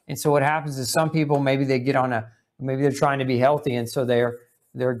headache. And so what happens is some people, maybe they're trying to be healthy, and so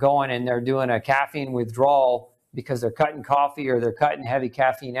they're going and they're doing a caffeine withdrawal because they're cutting coffee or they're cutting heavy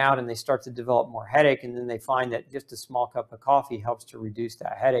caffeine out, and they start to develop more headache, and then they find that just a small cup of coffee helps to reduce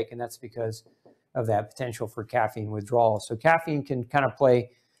that headache, and that's because of that potential for caffeine withdrawal. So caffeine can kind of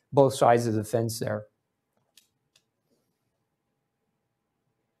play both sides of the fence there.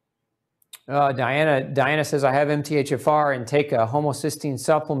 Diana says, I have MTHFR and take a homocysteine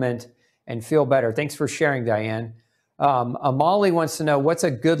supplement and feel better. Thanks for sharing, Diane. Amali wants to know, what's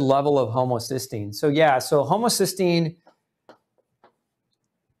a good level of homocysteine? So yeah, so homocysteine,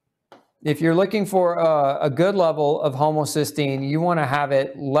 if you're looking for a good level of homocysteine, you want to have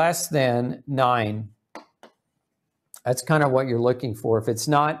it less than 9. That's kind of what you're looking for. If it's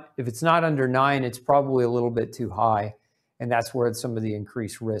not under 9, it's probably a little bit too high. And that's where some of the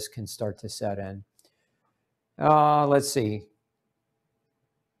increased risk can start to set in. Let's see.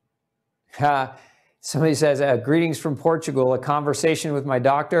 Somebody says, greetings from Portugal, a conversation with my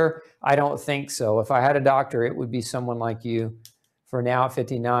doctor. I don't think so. If I had a doctor, it would be someone like you. For now at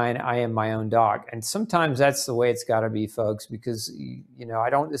 59, I am my own doc. And sometimes that's the way it's got to be, folks, because, you know, I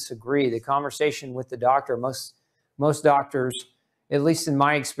don't disagree. The conversation with the doctor, most doctors, at least in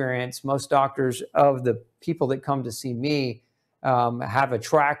my experience, most doctors of the people that come to see me have a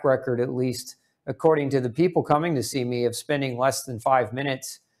track record, at least according to the people coming to see me, of spending less than 5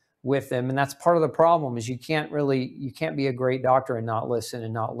 minutes with them. And that's part of the problem, is you can't be a great doctor and not listen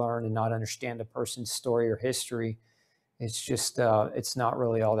and not learn and not understand a person's story or history. It's just, it's not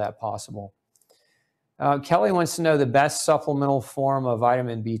really all that possible. Kelly wants to know the best supplemental form of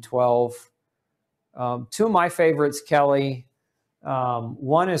vitamin B12. Two of my favorites, Kelly.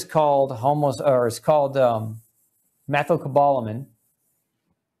 One is called methylcobalamin,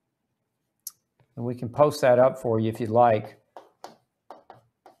 and we can post that up for you if you'd like.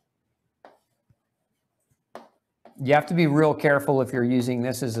 You have to be real careful if you're using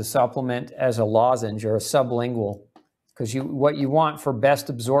this as a supplement, as a lozenge or a sublingual, because what you want for best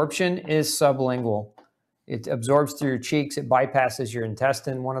absorption is sublingual. It absorbs through your cheeks. It bypasses your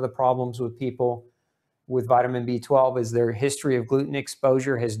intestine. One of the problems with people with vitamin B12 is their history of gluten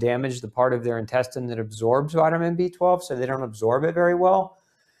exposure has damaged the part of their intestine that absorbs vitamin B12, so they don't absorb it very well.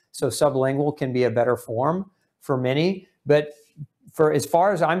 So sublingual can be a better form for many. But for as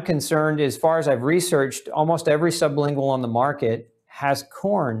far as I'm concerned, as far as I've researched, almost every sublingual on the market has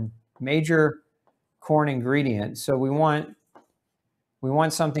corn, major corn ingredient. So we want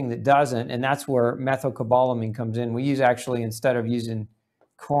something that doesn't, and that's where methylcobalamin comes in. We use, actually, instead of using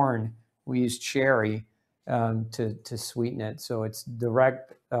corn, we use cherry to sweeten it. So it's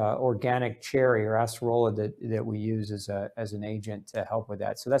direct organic cherry or acerola that we use as an agent to help with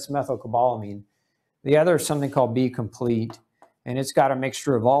that. So that's methylcobalamin. The other is something called B Complete, and it's got a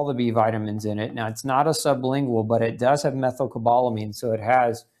mixture of all the B vitamins in it. Now, it's not a sublingual, but it does have methylcobalamin, so it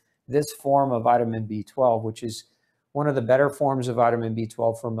has this form of vitamin B12, which is one of the better forms of vitamin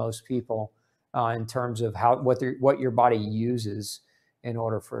B12 for most people in terms of what your body uses in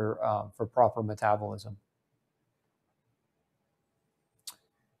order for proper metabolism.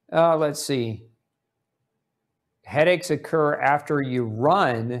 Let's see. Headaches occur after you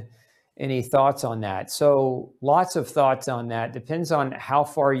run. Any thoughts on that? So lots of thoughts on that. Depends on how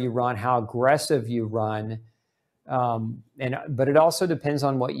far you run, how aggressive you run. But it also depends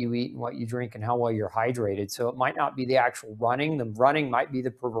on what you eat and what you drink and how well you're hydrated. So it might not be the actual running. The running might be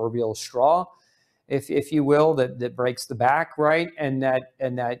the proverbial straw, if you will, that breaks the back, right? And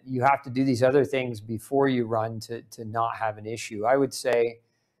that you have to do these other things before you run to not have an issue. I would say,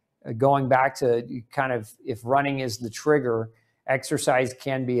 going back to kind of, if running is the trigger,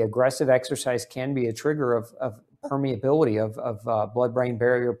 aggressive exercise can be a trigger of permeability, of blood-brain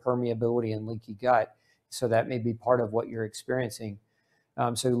barrier permeability and leaky gut. So that may be part of what you're experiencing.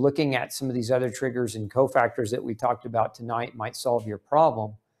 So looking at some of these other triggers and cofactors that we talked about tonight might solve your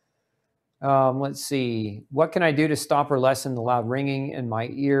problem. Let's see. What can I do to stop or lessen the loud ringing in my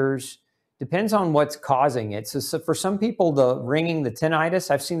ears? Depends on what's causing it. So for some people, the ringing, the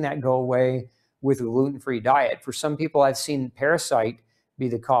tinnitus, I've seen that go away with a gluten-free diet. For some people, I've seen parasite be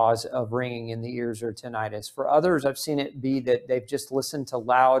the cause of ringing in the ears or tinnitus. For others, I've seen it be that they've just listened to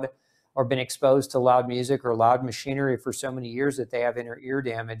loud or been exposed to loud music or loud machinery for so many years that they have inner ear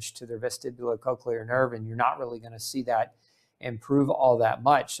damage to their vestibulocochlear nerve, and you're not really going to see that improve all that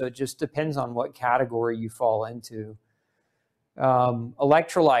much. So it just depends on what category you fall into.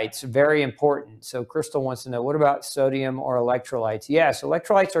 Electrolytes, very important. So Crystal wants to know, what about sodium or electrolytes? Yes,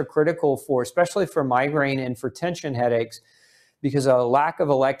 electrolytes are critical especially for migraine and for tension headaches, because a lack of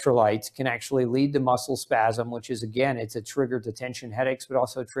electrolytes can actually lead to muscle spasm, which is, again, it's a trigger to tension headaches, but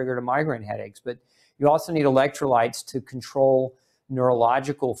also a trigger to migraine headaches. But you also need electrolytes to control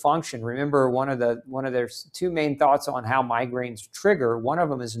neurological function. Remember, one of their two main thoughts on how migraines trigger, one of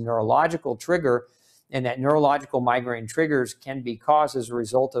them is a neurological trigger, and that neurological migraine triggers can be caused as a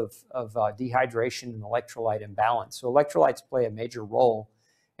result of dehydration and electrolyte imbalance. So electrolytes play a major role,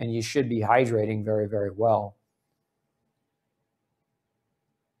 and you should be hydrating very, very well.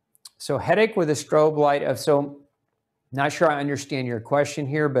 So headache with a strobe light. So not sure I understand your question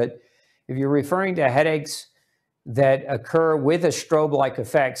here, but if you're referring to headaches that occur with a strobe-like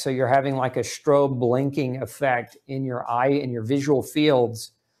effect, so you're having like a strobe blinking effect in your eye, in your visual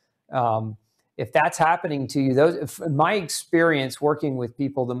fields, if that's happening to you, in my experience working with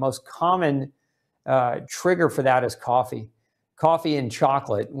people, the most common trigger for that is coffee and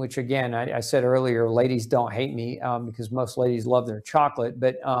chocolate, which again, I said earlier, ladies don't hate me because most ladies love their chocolate,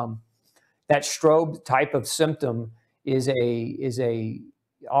 but that strobe type of symptom is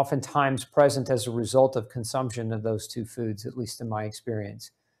oftentimes present as a result of consumption of those two foods, at least in my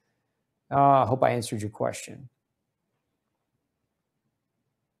experience. I hope I answered your question.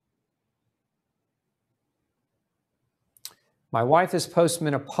 My wife is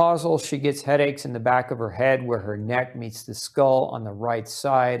postmenopausal. She gets headaches in the back of her head where her neck meets the skull on the right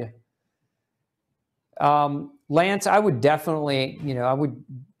side. Lance, I would definitely, I would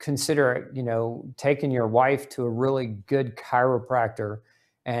consider, taking your wife to a really good chiropractor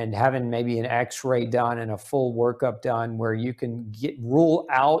and having maybe an x-ray done and a full workup done where you can rule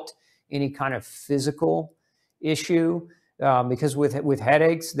out any kind of physical issue, because with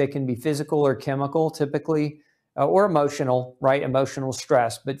headaches, they can be physical or chemical typically, or emotional, right? Emotional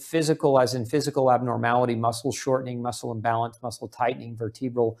stress, but physical as in physical abnormality, muscle shortening, muscle imbalance, muscle tightening,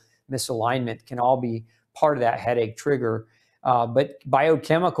 vertebral misalignment can all be part of that headache trigger. But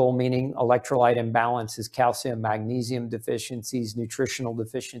biochemical, meaning electrolyte imbalances, calcium, magnesium deficiencies, nutritional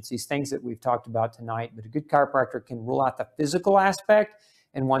deficiencies, things that we've talked about tonight. But a good chiropractor can rule out the physical aspect.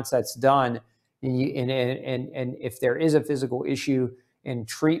 And once that's done, and if there is a physical issue and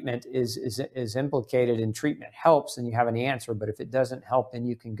treatment is implicated and treatment helps, then you have an answer. But if it doesn't help, then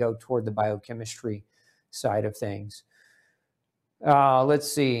you can go toward the biochemistry side of things. Let's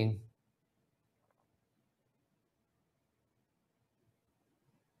see.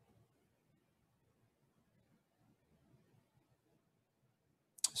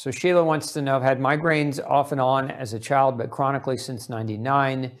 So Sheila wants to know, I've had migraines off and on as a child, but chronically since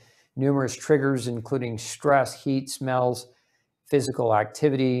 99, numerous triggers, including stress, heat, smells, physical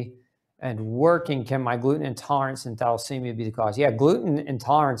activity, and working. Can my gluten intolerance and thalassemia be the cause? Yeah, gluten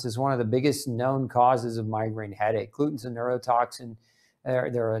intolerance is one of the biggest known causes of migraine headache. Gluten's a neurotoxin.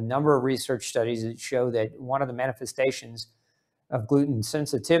 There are a number of research studies that show that one of the manifestations of gluten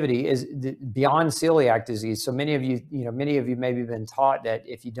sensitivity is beyond celiac disease. So many of you maybe been taught that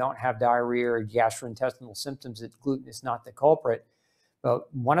if you don't have diarrhea or gastrointestinal symptoms, that gluten is not the culprit.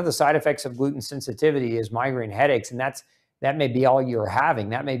 But one of the side effects of gluten sensitivity is migraine headaches, and that may be all you're having.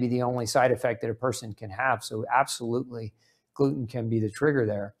 That may be the only side effect that a person can have. So absolutely, gluten can be the trigger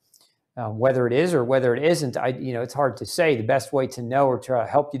there. Whether it is or whether it isn't, it's hard to say. The best way to know or to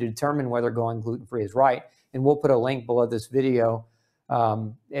help you to determine whether going gluten-free is right, and we'll put a link below this video,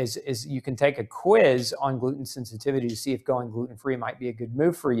 is you can take a quiz on gluten sensitivity to see if going gluten-free might be a good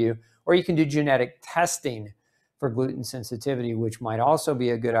move for you, or you can do genetic testing for gluten sensitivity, which might also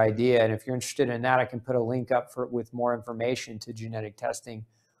be a good idea. And if you're interested in that, I can put a link up with more information to genetic testing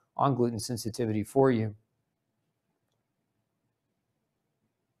on gluten sensitivity for you.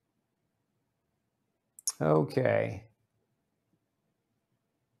 Okay.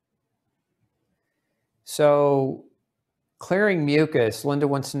 So clearing mucus, Linda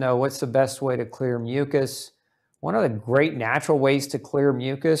wants to know, what's the best way to clear mucus? One of the great natural ways to clear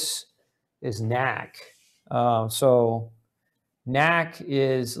mucus is NAC. So NAC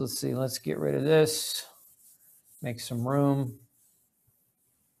is, let's get rid of this, make some room.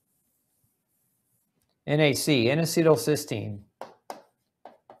 NAC, N-acetylcysteine.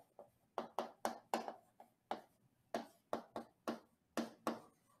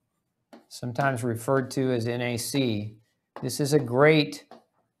 Sometimes referred to as NAC. This is a great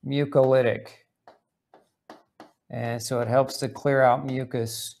mucolytic. And so it helps to clear out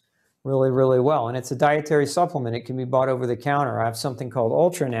mucus really, really well. And it's a dietary supplement. It can be bought over the counter. I have something called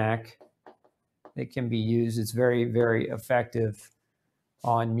UltraNAC that can be used. It's very, very effective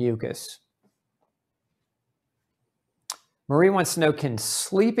on mucus. Marie wants to know, can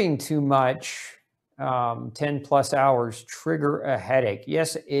sleeping too much, 10 plus hours, trigger a headache?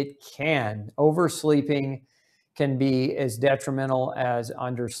 Yes, it can. Oversleeping can be as detrimental as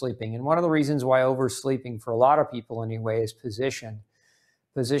undersleeping. And one of the reasons why oversleeping, for a lot of people anyway, is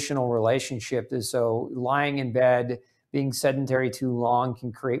positional relationship. So lying in bed, being sedentary too long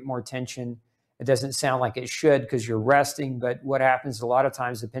can create more tension. It doesn't sound like it should because you're resting, but what happens a lot of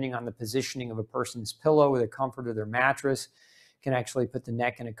times, depending on the positioning of a person's pillow or the comfort of their mattress, can actually put the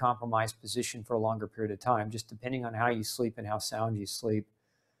neck in a compromised position for a longer period of time, just depending on how you sleep and how sound you sleep,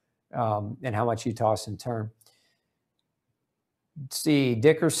 and how much you toss and turn. Let's see,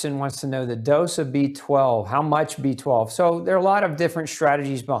 Dickerson wants to know the dose of B12. How much B12? So there are a lot of different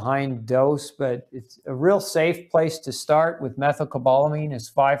strategies behind dose, but it's a real safe place to start with methylcobalamin is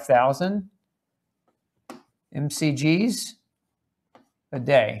 5,000 mcgs a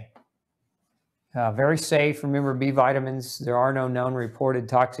day. Very safe. Remember, B vitamins, there are no known reported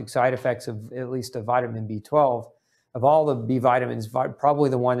toxic side effects of at least of vitamin B12. Of all the B vitamins, probably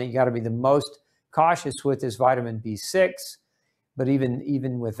the one that you got to be the most cautious with is vitamin B6. But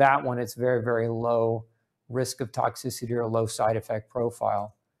even with that one, it's very, very low risk of toxicity or low side effect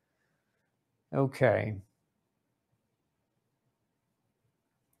profile. Okay.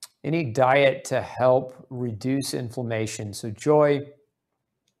 Any diet to help reduce inflammation? So Joy,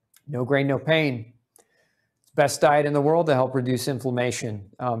 no grain, no pain. It's the best diet in the world to help reduce inflammation.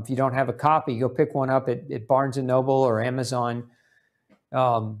 If you don't have a copy, go pick one up at Barnes & Noble or Amazon.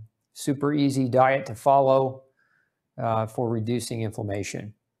 Super easy diet to follow for reducing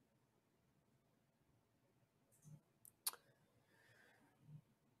inflammation.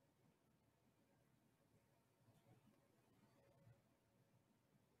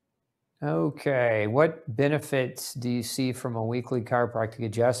 Okay, what benefits do you see from a weekly chiropractic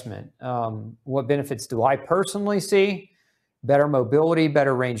adjustment? What benefits do I personally see? Better mobility,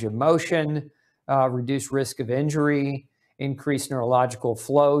 better range of motion, reduced risk of injury, increased neurological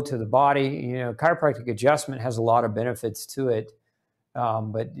flow to the body. You know, chiropractic adjustment has a lot of benefits to it,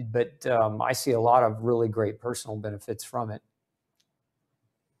 but I see a lot of really great personal benefits from it.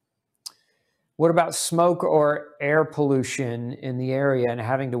 What about smoke or air pollution in the area and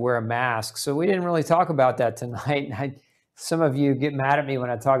having to wear a mask? So we didn't really talk about that tonight. Some of you get mad at me when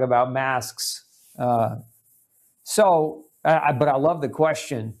I talk about masks. But I love the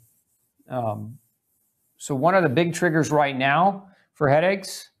question. So one of the big triggers right now for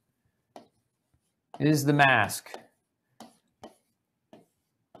headaches is the mask.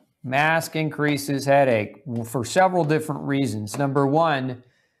 Mask increases headache for several different reasons. Number one,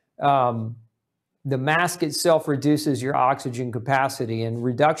 the mask itself reduces your oxygen capacity, and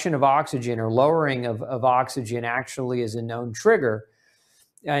reduction of oxygen or lowering of oxygen actually is a known trigger.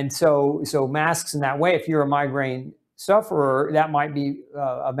 And so masks in that way, if you're a migraine sufferer, that might be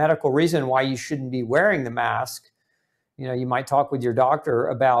a medical reason why you shouldn't be wearing the mask. You know, you might talk with your doctor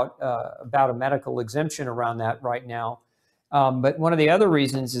about a medical exemption around that right now. But one of the other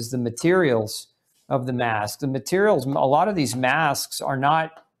reasons is the materials of the mask. The materials, a lot of these masks are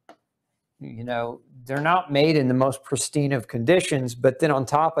not, you know, they're not made in the most pristine of conditions, but then on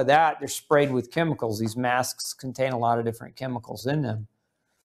top of that, they're sprayed with chemicals. These masks contain a lot of different chemicals in them.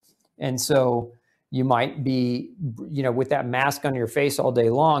 And so you might be, you know, with that mask on your face all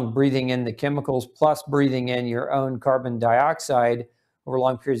day long, breathing in the chemicals plus breathing in your own carbon dioxide over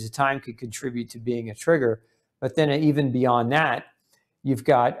long periods of time could contribute to being a trigger. But then even beyond that, you've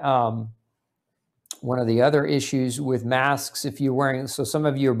got one of the other issues with masks, if you're wearing, so some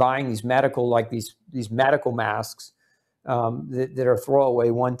of you are buying these medical, like these medical masks that are throwaway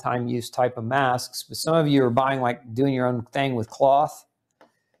one-time use type of masks, but some of you are buying, like doing your own thing with cloth.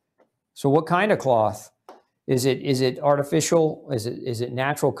 So what kind of cloth? Is it artificial? Is it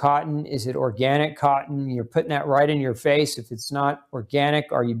natural cotton? Is it organic cotton? You're putting that right in your face. If it's not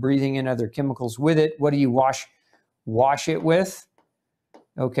organic, are you breathing in other chemicals with it? What do you wash it with?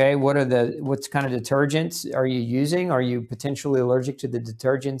 Okay, what kind of detergents are you using? Are you potentially allergic to the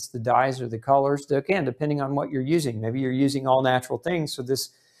detergents, the dyes, or the colors? Again, depending on what you're using. Maybe you're using all natural things, so this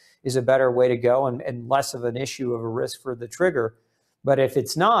is a better way to go and less of an issue of a risk for the trigger. But if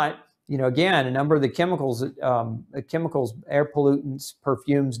it's not, you know, again, a number of the chemicals, air pollutants,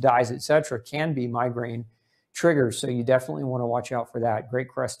 perfumes, dyes, etc., can be migraine triggers. So you definitely want to watch out for that. Great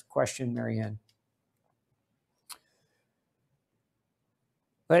question, Marianne.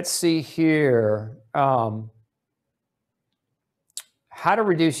 Let's see here. How to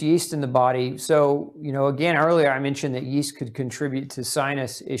reduce yeast in the body. So, you know, again, earlier I mentioned that yeast could contribute to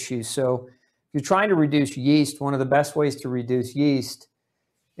sinus issues. So if you're trying to reduce yeast, one of the best ways to reduce yeast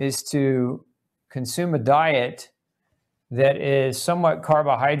is to consume a diet that is somewhat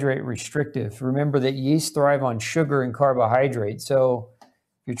carbohydrate restrictive. Remember that yeast thrive on sugar and carbohydrate. So if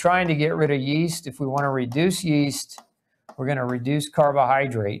you're trying to get rid of yeast, if we want to reduce yeast, we're going to reduce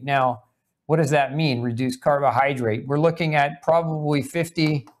carbohydrate. Now, what does that mean, reduce carbohydrate? We're looking at probably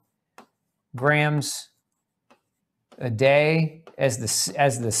 50 grams a day as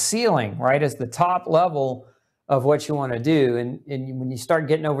the ceiling, right? As the top level of what you want to do. And when you start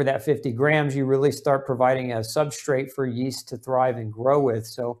getting over that 50 grams, you really start providing a substrate for yeast to thrive and grow with.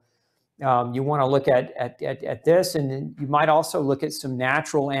 So you want to look at this, and then you might also look at some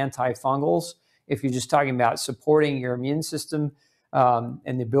natural antifungals. if you're just talking about supporting your immune system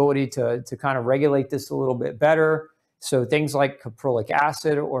and the ability to kind of regulate this a little bit better. So things like caprylic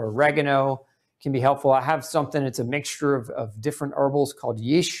acid or oregano can be helpful. I have something, it's a mixture of different herbals called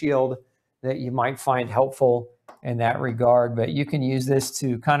Yeast Shield that you might find helpful in that regard. But you can use this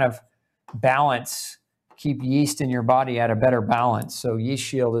to kind of balance, keep yeast in your body at a better balance. So Yeast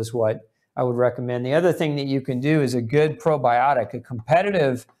Shield is what I would recommend. The other thing that you can do is a good probiotic, a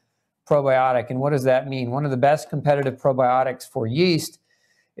competitive probiotic. And what does that mean? One of the best competitive probiotics for yeast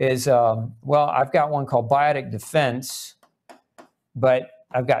is, well, I've got one called Biotic Defense, but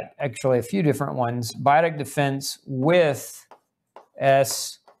I've got actually a few different ones. Biotic Defense with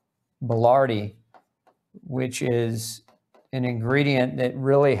S. Boulardii, which is an ingredient that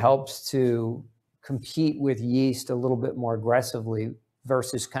really helps to compete with yeast a little bit more aggressively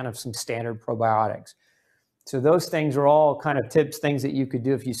versus kind of some standard probiotics. So those things are all kind of tips, things that you could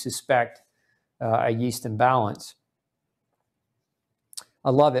do if you suspect a yeast imbalance. I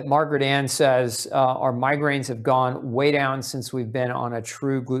love it. Margaret Ann says, our migraines have gone way down since we've been on a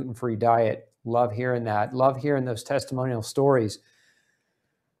true gluten-free diet. Love hearing that. Love hearing those testimonial stories.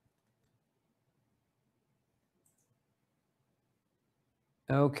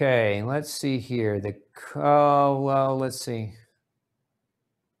 Okay, let's see here. Well, let's see.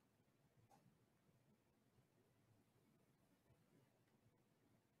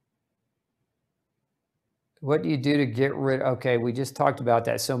 What do you do to get rid? Okay, we just talked about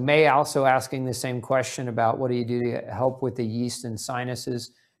that. So May also asking the same question about what do you do to help with the yeast and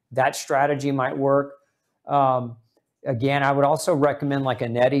sinuses? That strategy might work. Again, I would also recommend like a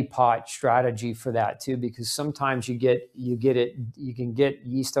neti pot strategy for that too, because sometimes you can get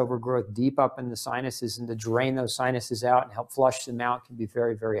yeast overgrowth deep up in the sinuses, and to drain those sinuses out and help flush them out can be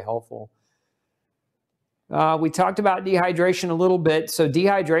very, very helpful. We talked about dehydration a little bit. So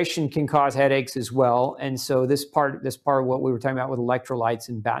dehydration can cause headaches as well. And so this part of what we were talking about with electrolytes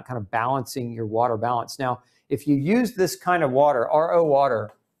and kind of balancing your water balance. Now, if you use this kind of water, RO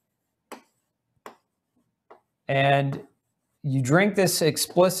water, and you drink this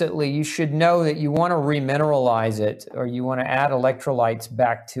explicitly, you should know that you want to remineralize it, or you want to add electrolytes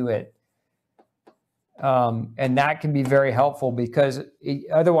back to it. And that can be very helpful, because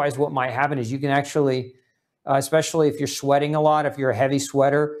otherwise what might happen is you can actually, especially if you're sweating a lot, if you're a heavy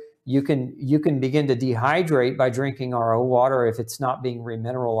sweater, you can begin to dehydrate by drinking RO water if it's not being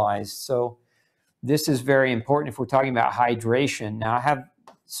remineralized. So this is very important if we're talking about hydration. Now I have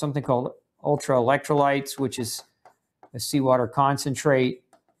something called ultra electrolytes, which is a seawater concentrate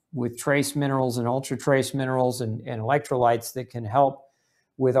with trace minerals and ultra trace minerals and electrolytes that can help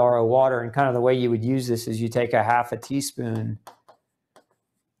with RO water. And kind of the way you would use this is you take a half a teaspoon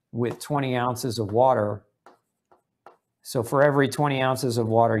with 20 ounces of water. So for every 20 ounces of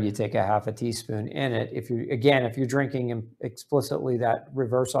water, you take a half a teaspoon in it. If you're drinking explicitly that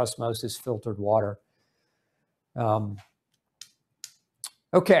reverse osmosis filtered water.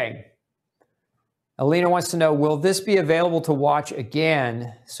 Okay. Alina wants to know, will this be available to watch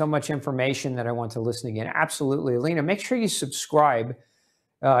again? So much information that I want to listen again. Absolutely. Alina, make sure you subscribe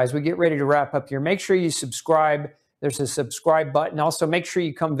as we get ready to wrap up here. Make sure you subscribe. There's a subscribe button. Also, make sure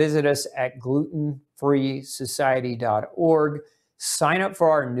you come visit us at glutenfreesociety.org. Sign up for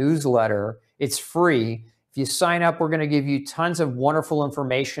our newsletter. It's free. If you sign up, we're going to give you tons of wonderful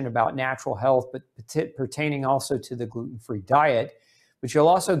information about natural health, but pertaining also to the gluten-free diet. But you'll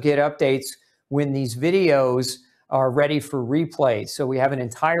also get updates when these videos are ready for replay. So we have an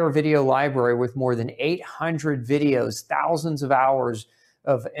entire video library with more than 800 videos, thousands of hours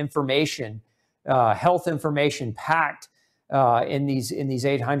of information, health information packed in these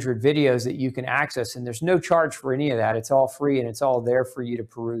 800 videos that you can access. And there's no charge for any of that. It's all free and it's all there for you to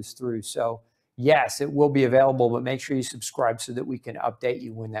peruse through. So yes, it will be available, but make sure you subscribe so that we can update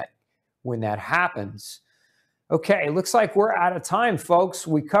you when that happens. Okay, looks like we're out of time, folks.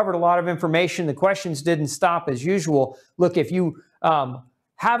 We covered a lot of information. The questions didn't stop as usual. Look, if you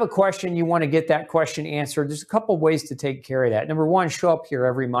have a question, you want to get that question answered, there's a couple ways to take care of that. Number one, show up here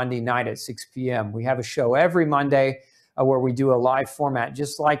every Monday night at 6 p.m. We have a show every Monday where we do a live format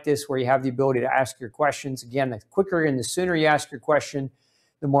just like this, where you have the ability to ask your questions. Again, the quicker and the sooner you ask your question,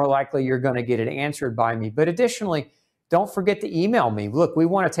 the more likely you're going to get it answered by me. But additionally, don't forget to email me. Look, we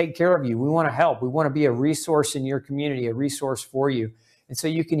want to take care of you. We want to help. We want to be a resource in your community, a resource for you. And so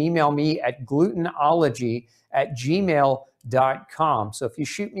you can email me at glutenology@gmail.com. So if you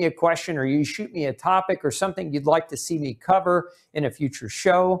shoot me a question or you shoot me a topic or something you'd like to see me cover in a future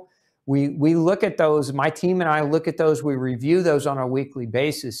show, we look at those. My team and I look at those. We review those on a weekly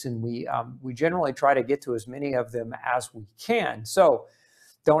basis, and we generally try to get to as many of them as we can. So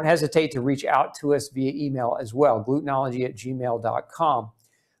don't hesitate to reach out to us via email as well, glutenology@gmail.com.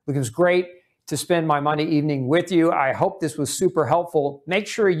 It was great to spend my Monday evening with you. I hope this was super helpful. Make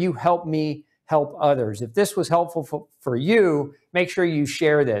sure you help me help others. If this was helpful for you, make sure you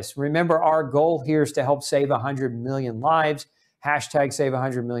share this. Remember, our goal here is to help save 100 million lives. Hashtag save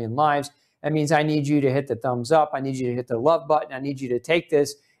 100 million lives. That means I need you to hit the thumbs up. I need you to hit the love button. I need you to take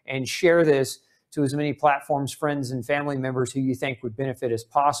this and share this to as many platforms, friends, and family members who you think would benefit as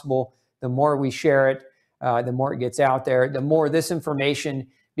possible. The more we share it, the more it gets out there, the more this information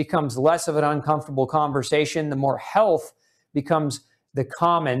becomes less of an uncomfortable conversation, the more health becomes the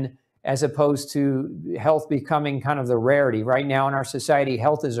common, as opposed to health becoming kind of the rarity. Right now in our society,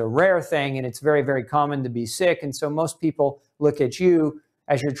 health is a rare thing, and it's very, very common to be sick. And so most people look at you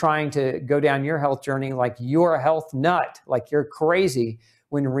as you're trying to go down your health journey like you're a health nut, like you're crazy,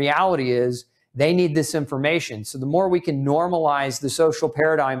 when reality is they need this information. So the more we can normalize the social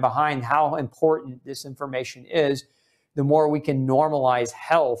paradigm behind how important this information is, the more we can normalize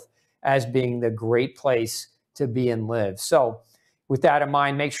health as being the great place to be and live. So with that in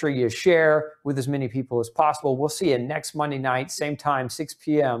mind, make sure you share with as many people as possible. We'll see you next Monday night, same time, 6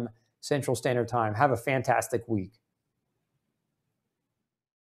 p.m. Central Standard Time. Have a fantastic week.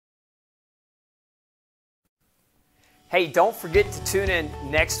 Hey, don't forget to tune in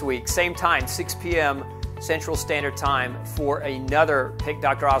next week, same time, 6 p.m. Central Standard Time for another Pick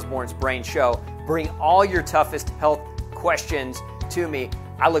Dr. Osborne's Brain show. Bring all your toughest health questions to me.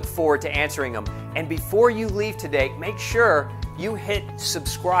 I look forward to answering them. And before you leave today, make sure you hit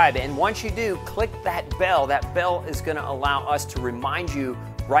subscribe. And once you do, click that bell. That bell is going to allow us to remind you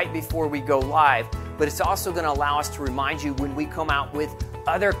right before we go live. But it's also going to allow us to remind you when we come out with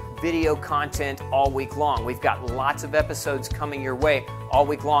other video content all week long. We've got lots of episodes coming your way all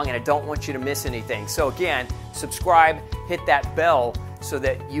week long, and I don't want you to miss anything. So again, subscribe, hit that bell so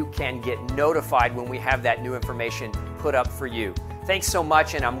that you can get notified when we have that new information put up for you. Thanks so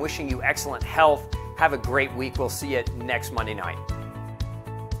much, and I'm wishing you excellent health. Have a great week. We'll see you next Monday night.